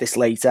decide this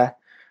later.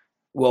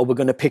 Well, we're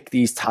going to pick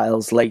these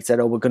tiles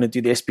later, or we're going to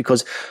do this,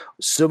 because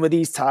some of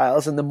these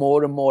tiles, and the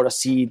more and more I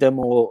see them,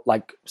 or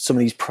like some of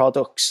these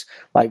products,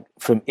 like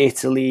from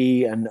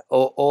Italy and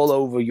all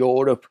over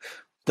Europe,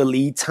 the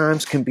lead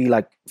times can be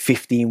like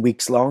 15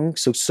 weeks long.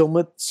 So some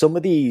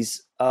of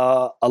these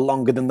are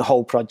longer than the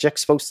whole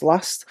project's supposed to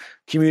last.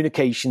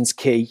 Communication's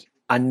key,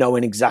 and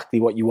knowing exactly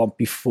what you want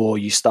before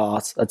you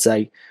start, I'd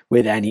say,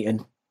 with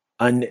anything.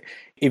 And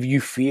if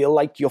you feel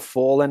like you're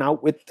falling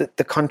out with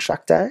the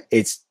contractor,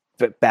 it's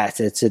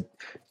better to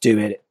do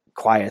it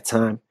quiet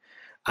time.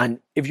 And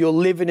if you're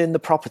living in the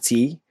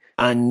property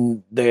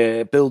and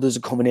the builders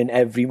are coming in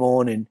every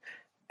morning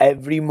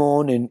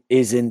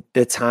isn't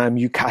the time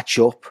you catch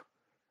up.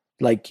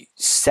 Like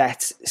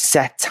set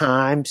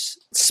times,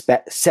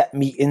 set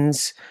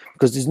meetings,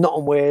 because there's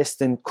nothing worse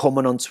than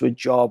coming onto a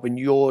job and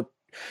you're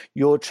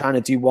trying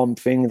to do one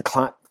thing,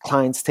 the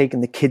client's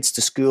taking the kids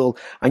to school,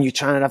 and you're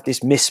trying to have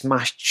this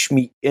mismatched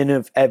meeting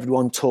of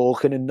everyone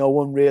talking and no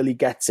one really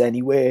gets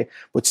anywhere.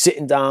 But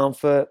sitting down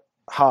for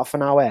half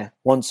an hour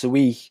once a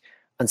week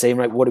and saying,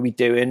 right, what are we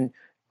doing?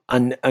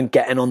 And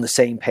getting on the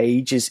same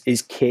page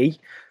is key.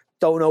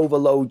 Don't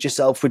overload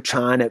yourself with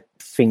trying to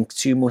think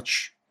too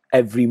much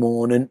every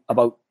morning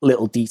about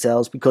little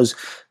details, because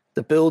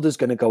the builder's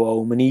going to go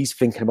home and he's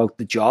thinking about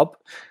the job,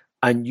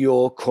 and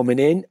you're coming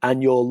in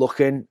and you're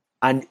looking.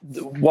 And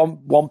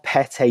one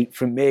pet hate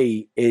from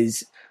me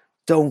is,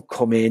 don't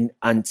come in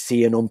and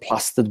see an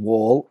unplastered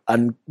wall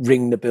and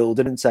ring the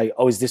builder and say,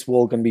 oh, is this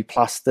wall going to be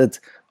plastered?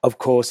 Of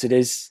course it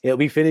is. It'll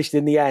be finished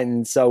in the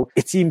end. So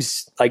it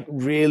seems like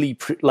really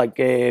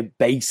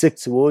basic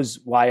to us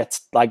why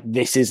it's like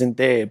this isn't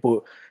there.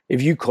 But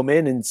if you come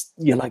in and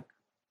you're like,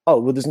 oh,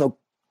 well, there's no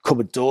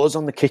cupboard doors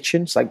on the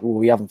kitchen. It's like, well,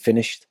 we haven't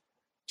finished.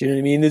 Do you know what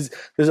I mean? There's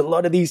a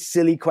lot of these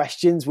silly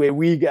questions where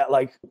we get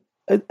like,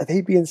 are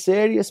they being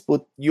serious?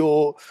 But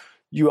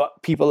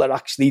people are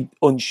actually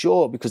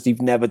unsure because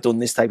they've never done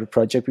this type of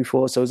project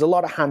before. So there's a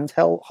lot of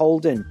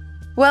hand-holding.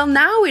 Well,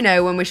 now we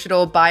know when we should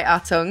all bite our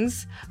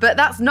tongues, but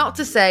that's not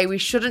to say we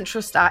shouldn't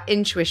trust our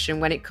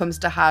intuition when it comes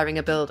to hiring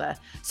a builder.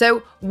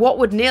 So what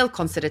would Neil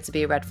consider to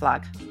be a red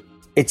flag?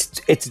 It's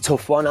a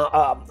tough one.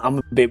 I'm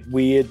a bit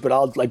weird, but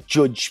I'll like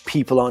judge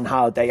people on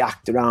how they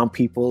act around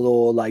people,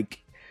 or like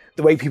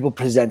the way people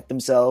present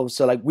themselves.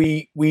 So like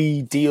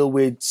we deal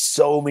with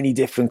so many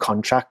different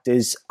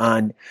contractors,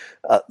 and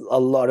a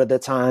lot of the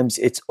times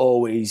it's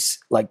always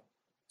like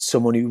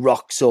someone who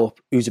rocks up,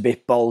 who's a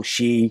bit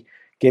bolshy,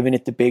 giving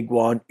it the big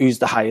one, who's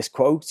the highest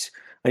quote,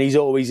 and he's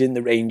always in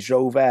the Range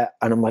Rover,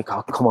 and I'm like,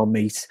 oh, come on,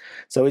 mate.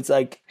 So it's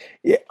like,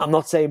 yeah, I'm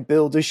not saying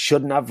builders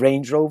shouldn't have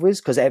Range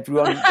Rovers, because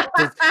everyone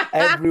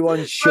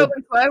should,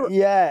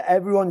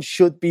 everyone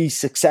should be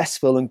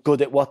successful and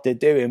good at what they're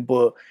doing,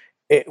 but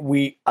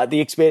the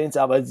experience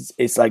I've had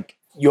is like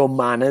your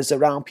manners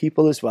around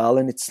people as well.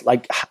 And it's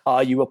like,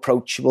 are you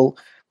approachable?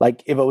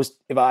 Like if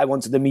I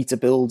wanted to meet a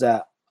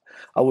builder,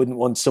 I wouldn't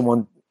want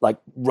someone like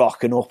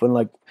rocking up and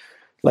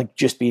like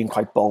just being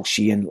quite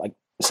bolshy and like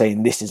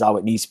saying this is how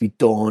it needs to be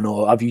done,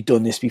 or have you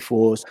done this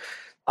before?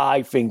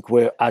 I think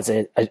we're, as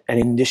an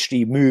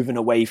industry, moving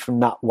away from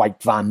that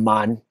white van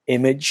man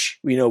image,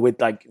 with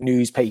like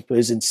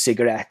newspapers and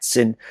cigarettes,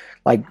 and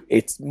like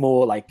it's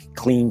more like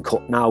clean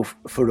cut now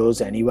for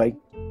us anyway.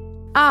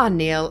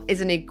 Neil,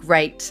 isn't he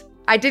great?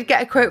 I did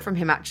get a quote from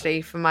him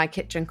actually for my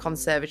kitchen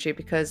conservatory,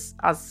 because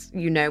as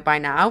you know by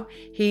now,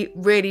 he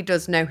really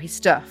does know his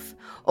stuff.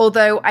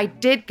 Although I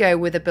did go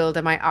with a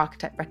builder my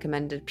architect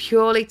recommended,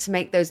 purely to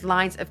make those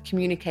lines of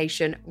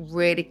communication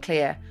really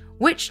clear,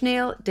 which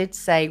Neil did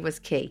say was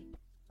key.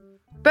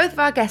 Both of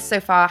our guests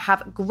so far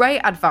have great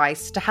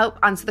advice to help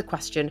answer the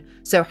question,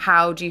 so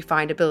how do you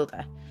find a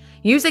builder?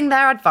 Using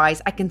their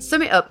advice, I can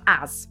sum it up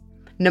as: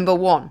 number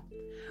 1,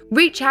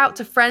 reach out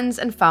to friends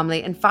and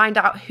family and find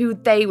out who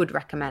they would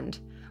recommend.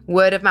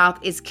 Word of mouth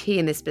is key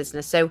in this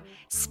business, so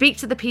speak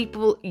to the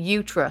people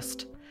you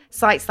trust.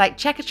 Sites like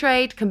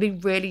Checkatrade can be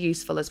really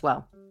useful as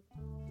well.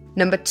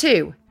 Number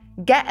 2,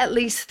 get at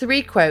least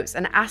 3 quotes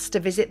and ask to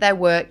visit their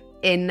work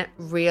in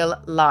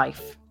real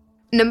life.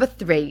 Number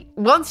 3,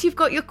 once you've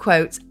got your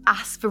quotes,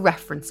 ask for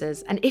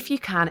references. And if you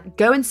can,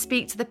 go and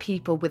speak to the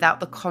people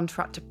without the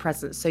contractor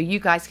present so you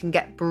guys can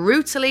get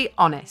brutally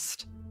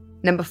honest.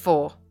 Number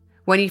 4,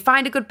 when you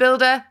find a good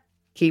builder,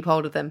 keep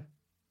hold of them.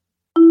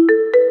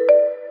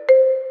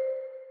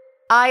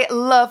 I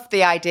love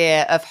the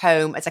idea of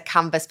home as a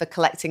canvas for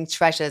collecting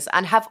treasures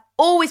and have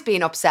always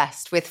been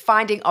obsessed with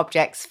finding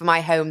objects for my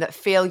home that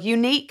feel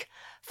unique,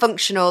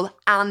 functional,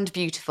 and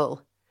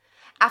beautiful.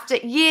 After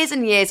years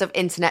and years of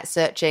internet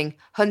searching,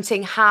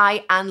 hunting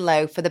high and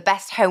low for the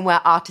best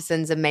homeware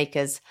artisans and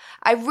makers,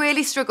 I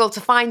really struggled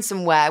to find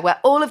somewhere where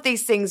all of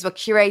these things were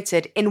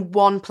curated in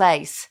one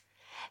place.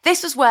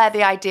 This was where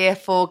the idea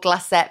for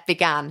Glasette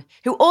began,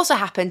 who also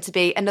happened to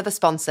be another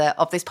sponsor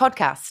of this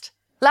podcast.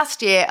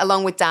 Last year,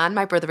 along with Dan,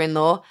 my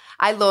brother-in-law,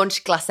 I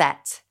launched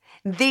Glasette,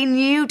 the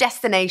new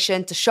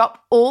destination to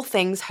shop all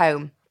things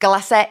home.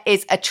 Glasette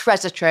is a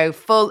treasure trove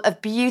full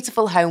of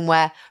beautiful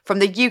homeware from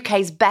the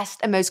UK's best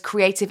and most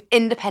creative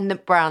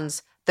independent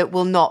brands that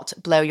will not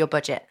blow your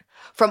budget.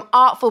 From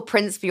artful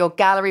prints for your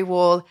gallery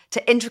wall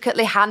to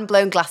intricately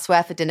hand-blown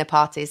glassware for dinner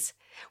parties,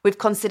 we've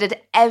considered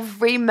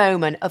every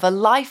moment of a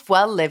life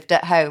well lived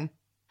at home.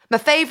 My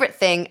favourite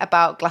thing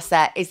about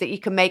Glasette is that you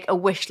can make a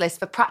wish list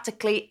for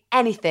practically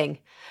anything,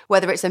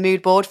 whether it's a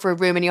mood board for a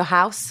room in your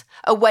house,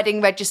 a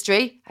wedding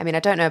registry, I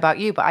don't know about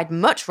you, but I'd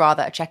much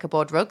rather a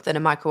checkerboard rug than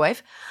a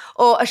microwave,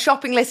 or a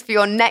shopping list for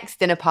your next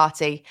dinner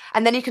party,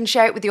 and then you can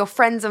share it with your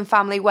friends and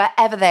family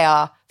wherever they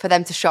are for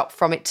them to shop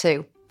from it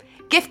too.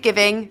 Gift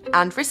giving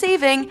and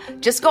receiving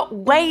just got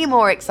way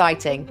more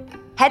exciting.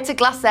 Head to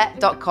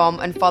glasette.com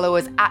and follow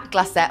us at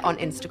Glasette on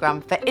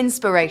Instagram for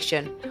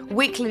inspiration,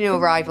 weekly new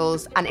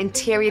arrivals, and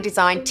interior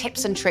design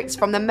tips and tricks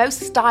from the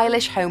most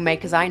stylish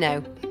homemakers I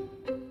know.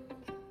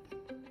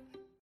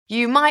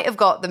 You might have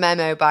got the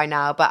memo by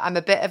now, but I'm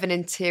a bit of an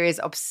interiors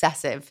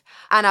obsessive,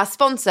 and our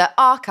sponsor,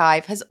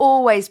 Archive, has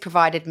always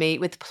provided me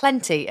with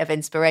plenty of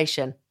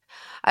inspiration.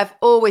 I've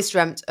always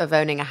dreamt of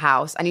owning a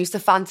house and used to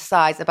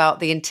fantasize about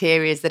the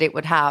interiors that it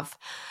would have.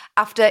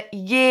 After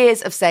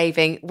years of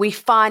saving, we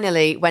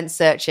finally went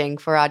searching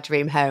for our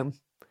dream home.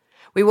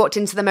 We walked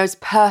into the most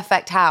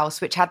perfect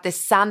house, which had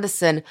this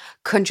Sanderson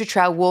Country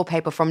Trail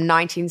wallpaper from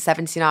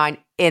 1979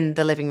 in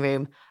the living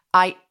room.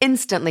 I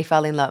instantly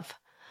fell in love.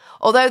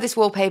 Although this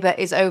wallpaper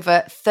is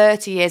over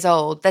 30 years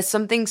old, there's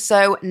something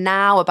so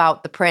now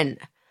about the print.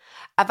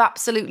 I've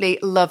absolutely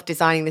loved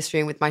designing this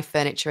room with my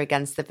furniture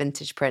against the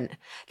vintage print.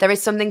 There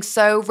is something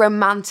so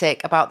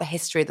romantic about the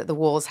history that the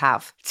walls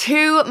have.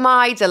 To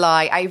my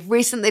delight, I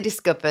recently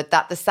discovered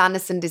that the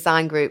Sanderson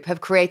Design Group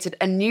have created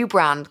a new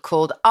brand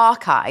called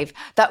Archive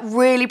that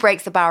really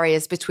breaks the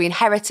barriers between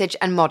heritage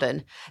and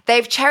modern.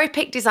 They've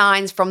cherry-picked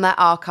designs from their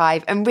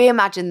archive and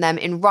reimagined them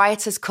in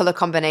riotous colour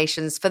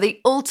combinations for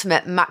the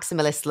ultimate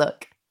maximalist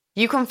look.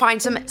 You can find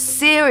some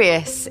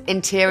serious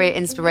interior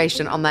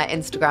inspiration on their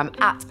Instagram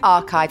at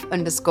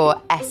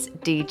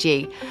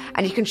archive_SDG.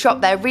 And you can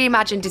shop their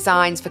reimagined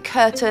designs for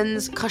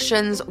curtains,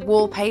 cushions,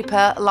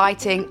 wallpaper,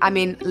 lighting.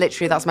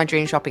 Literally, that's my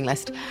dream shopping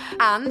list.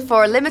 And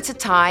for a limited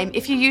time,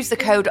 if you use the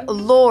code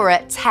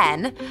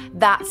LAURA10,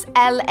 that's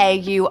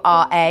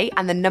LAURA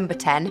and the number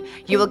 10,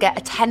 you will get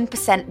a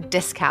 10%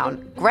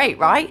 discount. Great,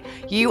 right?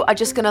 You are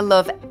just going to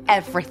love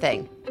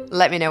everything.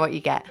 Let me know what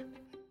you get.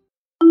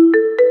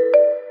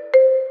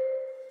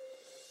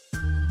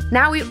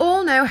 Now we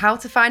all know how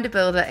to find a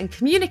builder and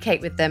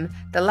communicate with them.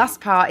 The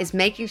last part is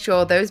making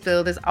sure those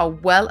builders are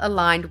well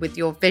aligned with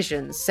your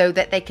visions so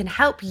that they can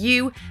help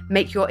you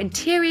make your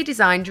interior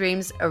design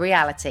dreams a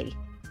reality.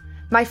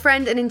 My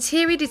friend and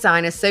interior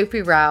designer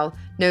Sophie Rowell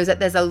knows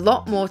that there's a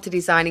lot more to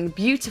designing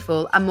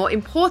beautiful and, more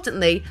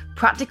importantly,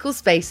 practical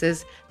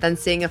spaces than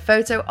seeing a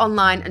photo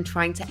online and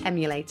trying to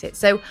emulate it.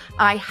 So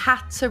I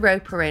had to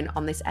rope her in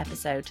on this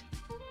episode.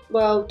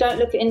 Well, don't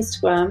look at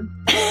Instagram.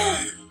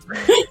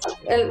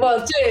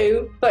 Well,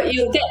 do, but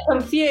you'll get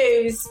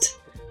confused.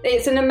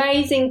 It's an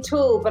amazing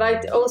tool, but I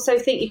also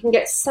think you can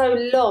get so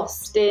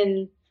lost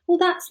in, well,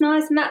 that's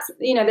nice, and that's,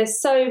 there's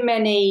so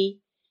many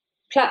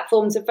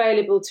platforms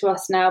available to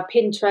us now,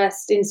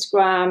 Pinterest,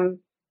 Instagram,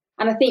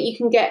 and I think you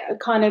can get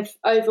kind of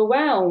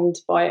overwhelmed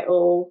by it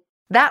all.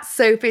 That's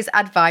Sophie's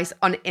advice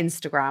on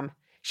Instagram.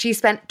 She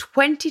spent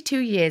 22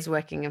 years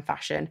working in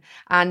fashion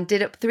and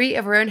did up 3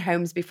 of her own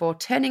homes before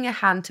turning her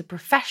hand to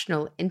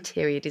professional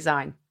interior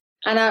design.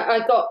 And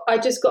I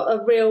just got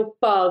a real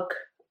bug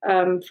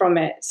from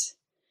it.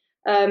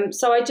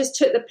 So I just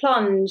took the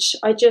plunge.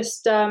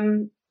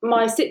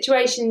 My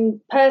situation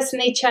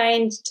personally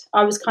changed.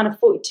 I was kind of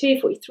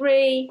 42,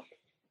 43.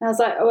 And I was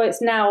like,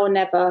 it's now or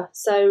never.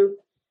 So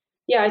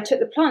yeah, I took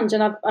the plunge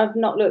and I've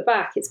not looked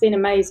back. It's been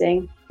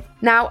amazing.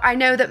 Now, I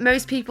know that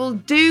most people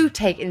do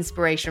take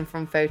inspiration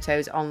from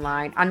photos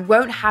online and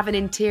won't have an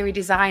interior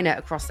designer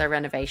across their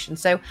renovation.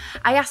 So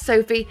I asked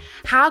Sophie,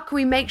 how can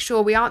we make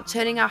sure we aren't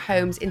turning our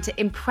homes into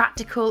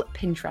impractical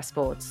Pinterest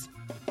boards?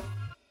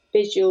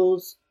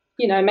 Visuals,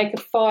 make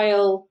a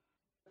file,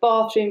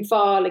 bathroom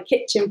file, a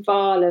kitchen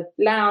file, a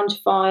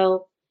lounge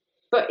file.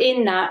 But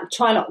in that,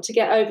 try not to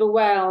get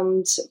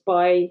overwhelmed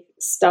by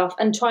stuff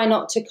and try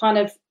not to kind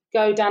of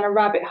go down a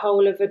rabbit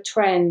hole of a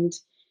trend,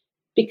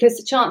 because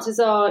the chances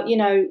are,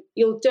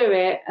 you'll do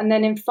it and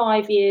then in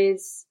 5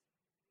 years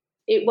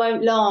it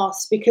won't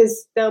last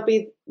because there'll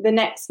be the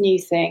next new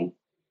thing.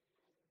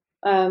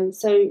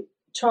 So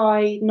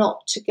try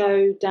not to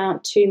go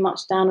too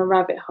much down a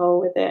rabbit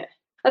hole with it.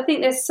 I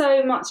think there's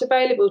so much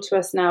available to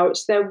us now,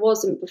 which there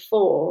wasn't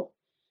before.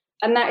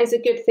 And that is a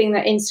good thing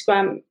that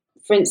Instagram,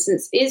 for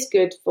instance, is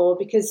good for,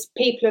 because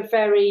people are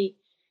very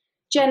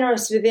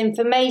generous with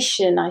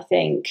information, I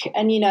think.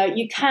 And,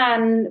 you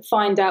can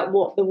find out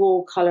what the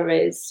wall colour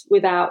is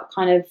without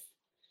kind of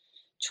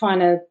trying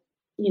to,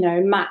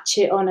 match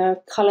it on a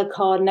colour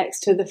card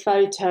next to the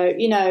photo,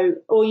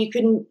 or you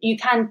can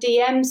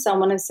DM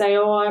someone and say,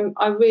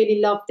 I really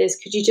love this.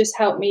 Could you just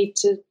help me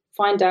to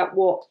find out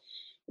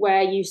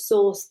where you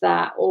source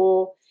that?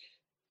 Or,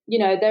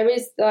 there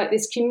is like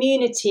this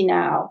community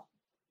now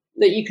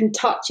that you can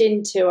touch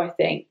into, I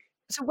think.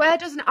 So where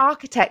does an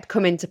architect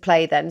come into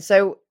play then?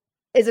 So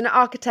is an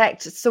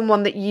architect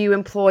someone that you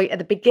employ at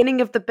the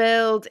beginning of the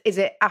build? Is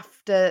it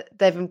after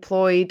they've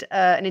employed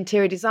an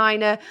interior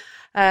designer?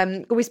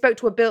 We spoke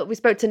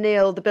to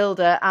Neil, the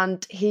builder,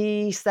 and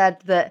he said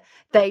that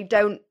they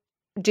don't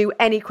do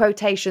any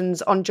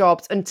quotations on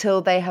jobs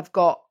until they have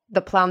got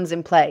the plans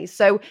in place.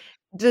 So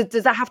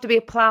does that have to be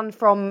a plan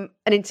from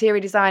an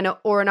interior designer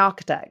or an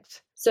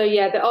architect? So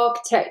yeah, the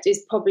architect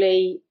is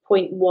probably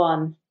point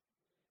one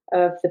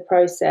of the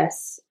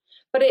process.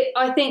 But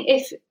I think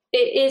if it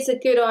is a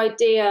good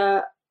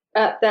idea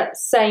at that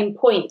same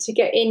point to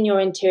get in your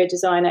interior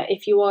designer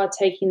if you are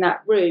taking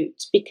that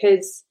route,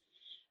 because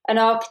an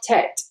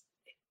architect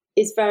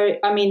is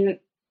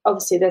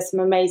obviously there's some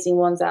amazing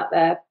ones out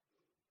there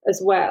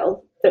as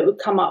well that would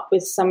come up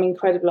with some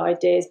incredible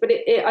ideas. But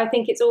I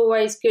think it's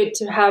always good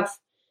to have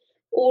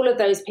all of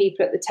those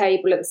people at the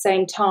table at the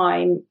same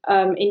time,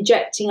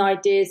 injecting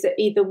ideas that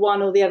either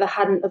one or the other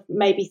hadn't have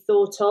maybe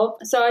thought of.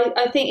 So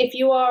I think if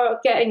you are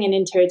getting an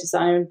interior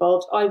designer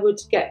involved, I would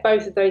get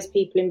both of those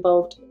people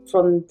involved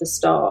from the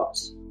start.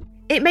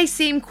 It may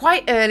seem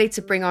quite early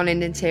to bring on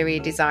an interior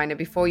designer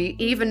before you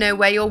even know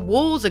where your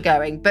walls are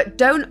going, but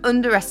don't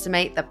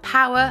underestimate the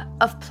power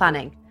of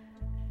planning.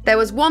 There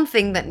was one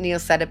thing that Neil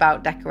said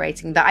about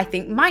decorating that I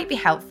think might be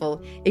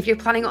helpful if you're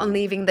planning on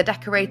leaving the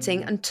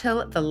decorating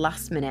until the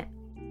last minute.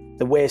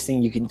 The worst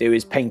thing you can do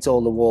is paint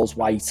all the walls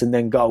white and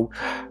then go,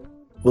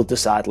 we'll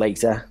decide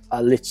later.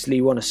 I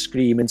literally want to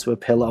scream into a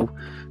pillow,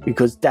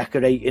 because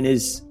decorating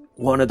is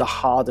one of the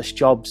hardest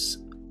jobs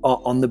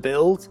on the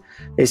build.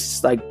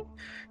 It's like,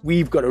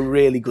 we've got a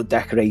really good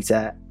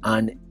decorator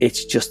and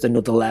it's just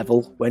another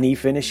level when he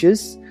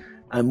finishes.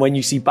 And when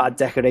you see bad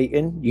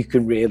decorating, you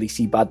can really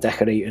see bad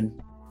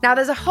decorating. Now,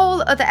 there's a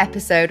whole other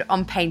episode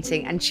on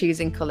painting and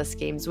choosing colour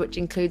schemes, which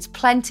includes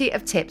plenty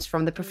of tips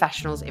from the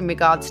professionals in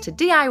regards to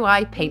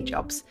DIY paint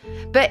jobs.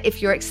 But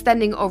if you're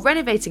extending or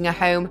renovating a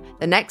home,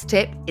 the next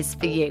tip is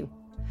for you.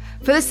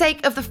 For the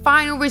sake of the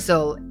final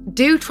result,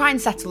 do try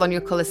and settle on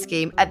your colour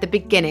scheme at the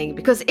beginning,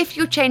 because if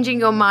you're changing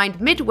your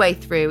mind midway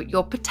through,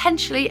 you're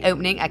potentially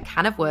opening a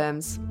can of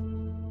worms.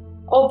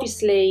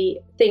 Obviously,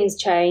 things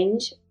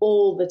change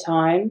all the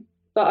time,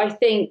 but I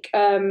think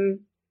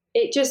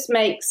it just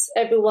makes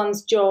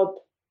everyone's job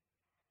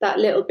that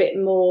little bit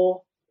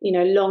more,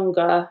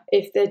 longer.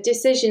 If the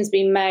decision's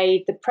been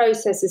made, the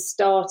process has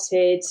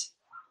started,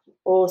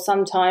 or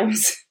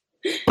sometimes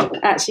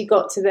actually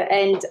got to the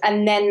end,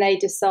 and then they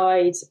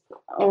decide,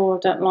 I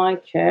don't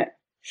like it.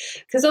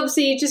 Because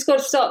obviously you just got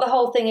to start the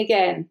whole thing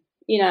again.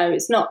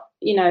 It's not,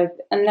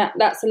 and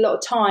that's a lot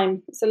of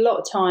time. It's a lot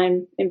of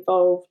time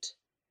involved.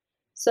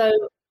 So,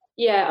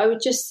 yeah, I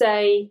would just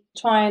say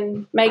try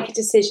and make a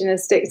decision and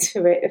stick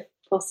to it if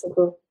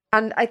possible.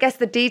 And I guess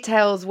the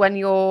details when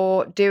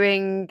you're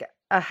doing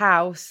a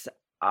house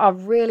are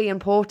really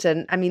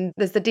important. I mean,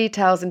 there's the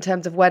details in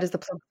terms of where does the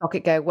plug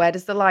socket go, where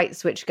does the light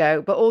switch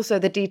go, but also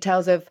the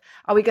details of,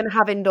 are we going to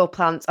have indoor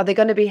plants? Are they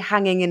going to be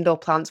hanging indoor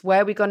plants?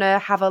 Where are we going to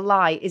have a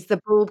light? Is the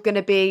bulb going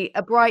to be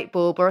a bright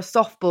bulb or a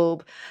soft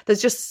bulb?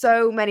 There's just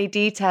so many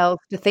details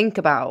to think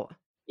about.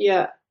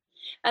 Yeah.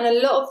 And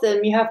a lot of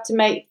them you have to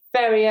make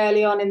very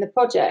early on in the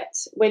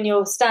project when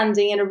you're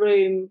standing in a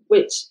room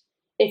which,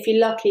 if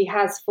you're lucky,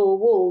 has 4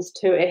 walls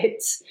to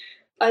it.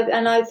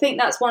 And I think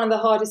that's one of the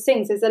hardest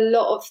things. There's a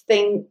lot of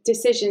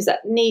decisions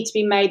that need to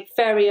be made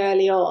very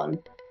early on,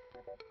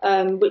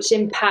 which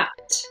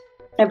impact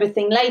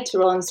everything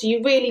later on. So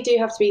you really do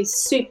have to be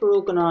super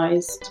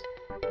organised.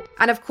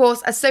 And of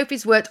course, as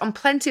Sophie's worked on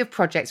plenty of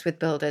projects with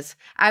builders,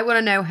 I want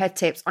to know her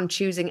tips on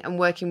choosing and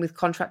working with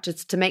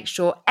contractors to make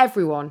sure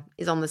everyone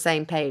is on the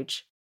same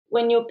page.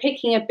 When you're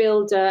picking a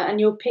builder and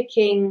you're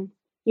picking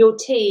your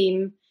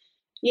team,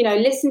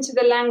 listen to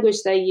the language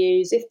they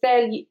use. If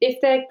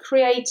they're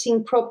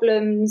creating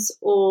problems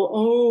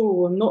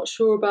or, I'm not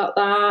sure about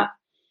that,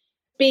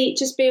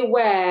 just be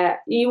aware.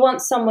 You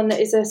want someone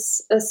that is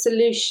a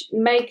solution,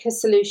 make a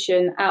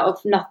solution out of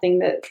nothing,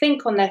 that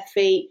think on their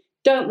feet.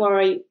 Don't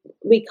worry,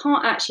 we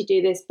can't actually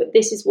do this, but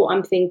this is what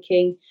I'm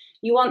thinking.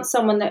 You want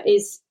someone that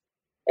is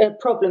a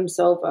problem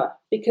solver,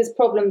 because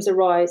problems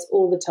arise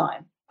all the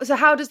time. So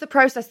how does the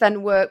process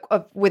then work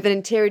with an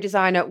interior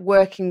designer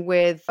working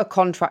with a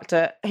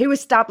contractor? Who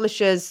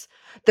establishes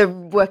the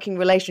working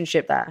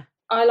relationship there?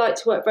 I like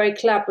to work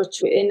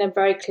in a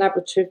very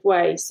collaborative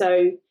way.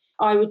 So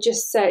I would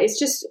just say it's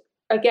just,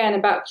 again,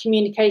 about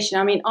communication.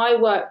 I mean, I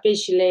work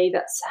visually.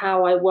 That's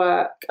how I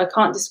work. I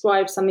can't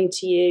describe something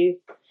to you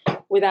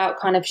without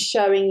kind of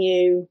showing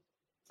you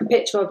a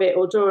picture of it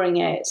or drawing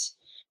it.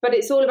 But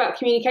it's all about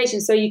communication.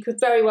 So you could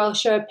very well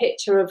show a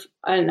picture of,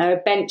 I don't know, a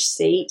bench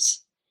seat,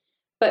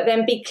 but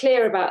then be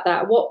clear about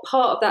that. What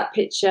part of that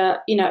picture,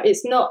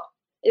 it's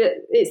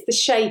the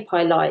shape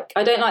I like.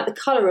 I don't like the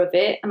colour of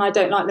it, and I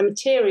don't like the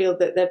material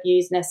that they've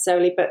used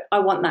necessarily, but I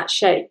want that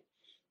shape.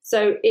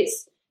 So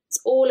it's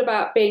all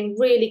about being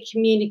really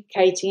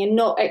communicating and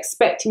not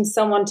expecting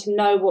someone to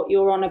know what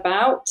you're on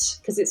about,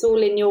 because it's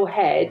all in your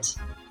head.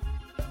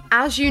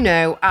 As you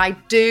know, I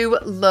do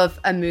love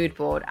a mood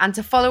board. And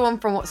to follow on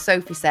from what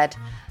Sophie said,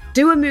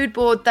 do a mood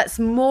board that's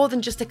more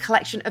than just a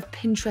collection of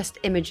Pinterest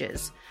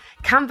images.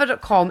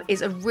 Canva.com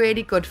is a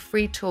really good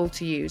free tool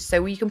to use,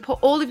 so you can put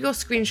all of your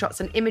screenshots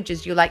and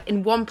images you like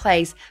in one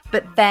place,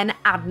 but then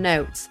add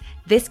notes.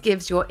 This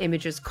gives your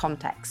images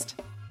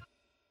context.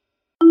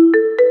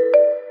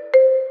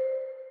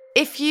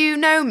 If you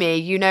know me,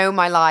 you know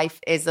my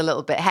life is a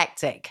little bit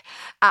hectic.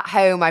 At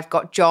home, I've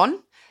got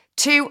John,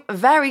 2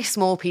 very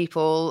small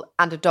people,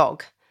 and a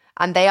dog.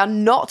 And they are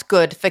not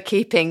good for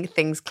keeping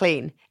things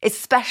clean,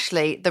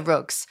 especially the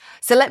rugs.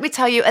 So let me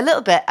tell you a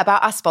little bit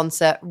about our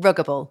sponsor,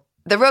 Ruggable.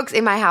 The rugs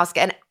in my house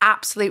get an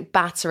absolute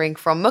battering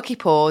from mucky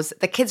paws,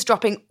 the kids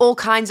dropping all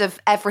kinds of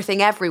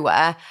everything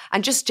everywhere,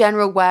 and just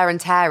general wear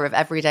and tear of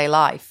everyday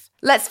life.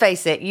 Let's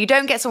face it, you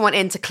don't get someone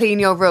in to clean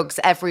your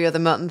rugs every other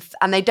month,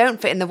 and they don't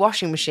fit in the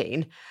washing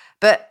machine.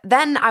 But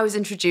then I was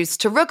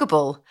introduced to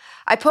Ruggable.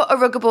 I put a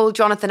Ruggable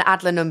Jonathan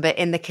Adler number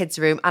in the kids'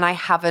 room and I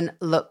haven't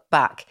looked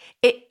back.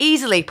 It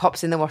easily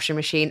pops in the washing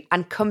machine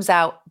and comes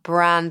out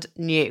brand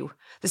new.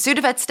 The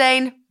Sudafed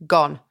stain,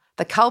 gone.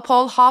 The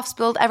Calpol half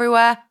spilled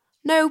everywhere,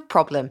 no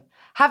problem.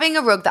 Having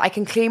a rug that I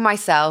can clean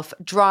myself,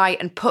 dry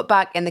and put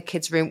back in the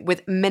kids' room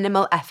with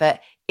minimal effort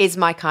is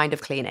my kind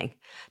of cleaning.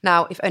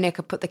 Now, if only I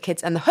could put the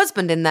kids and the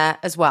husband in there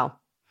as well.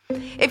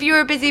 If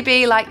you're a busy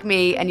bee like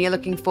me and you're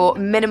looking for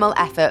minimal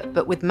effort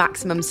but with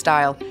maximum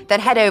style,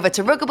 then head over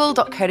to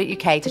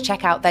ruggable.co.uk to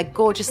check out their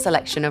gorgeous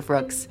selection of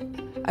rugs.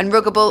 And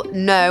Ruggable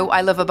know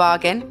I love a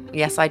bargain.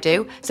 Yes, I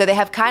do. So they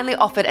have kindly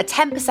offered a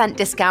 10%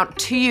 discount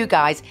to you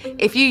guys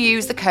if you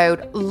use the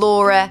code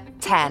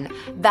LAURA10.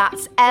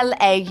 That's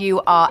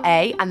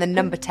LAURA and the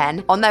number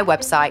 10 on their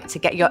website to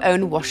get your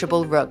own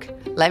washable rug.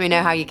 Let me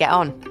know how you get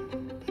on.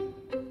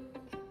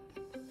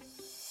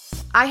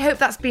 I hope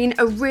that's been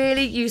a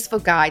really useful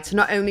guide to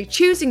not only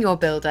choosing your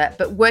builder,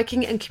 but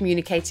working and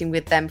communicating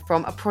with them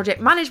from a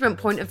project management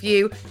point of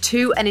view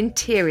to an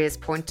interiors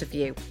point of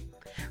view.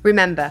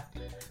 Remember,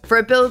 for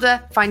a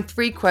builder, find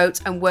 3 quotes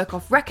and work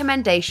off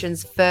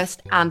recommendations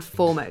first and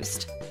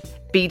foremost.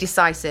 Be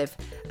decisive,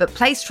 but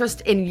place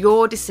trust in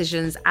your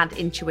decisions and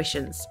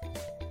intuitions.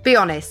 Be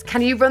honest,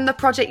 can you run the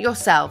project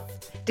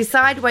yourself?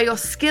 Decide where your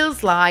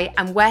skills lie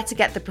and where to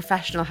get the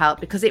professional help,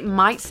 because it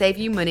might save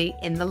you money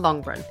in the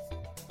long run.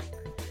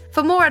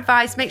 For more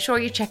advice, make sure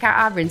you check out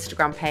our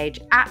Instagram page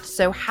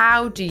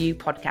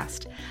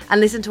 @SoHowDoYouPodcast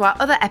and listen to our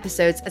other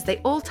episodes as they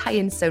all tie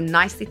in so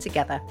nicely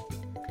together.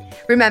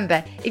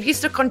 Remember, if you're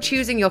stuck on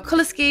choosing your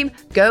colour scheme,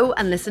 go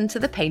and listen to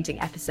the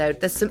painting episode.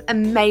 There's some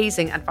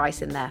amazing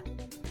advice in there.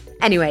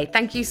 Anyway,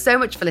 thank you so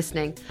much for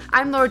listening.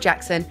 I'm Laura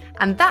Jackson,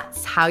 and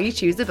that's how you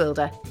choose a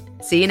builder.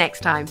 See you next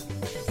time.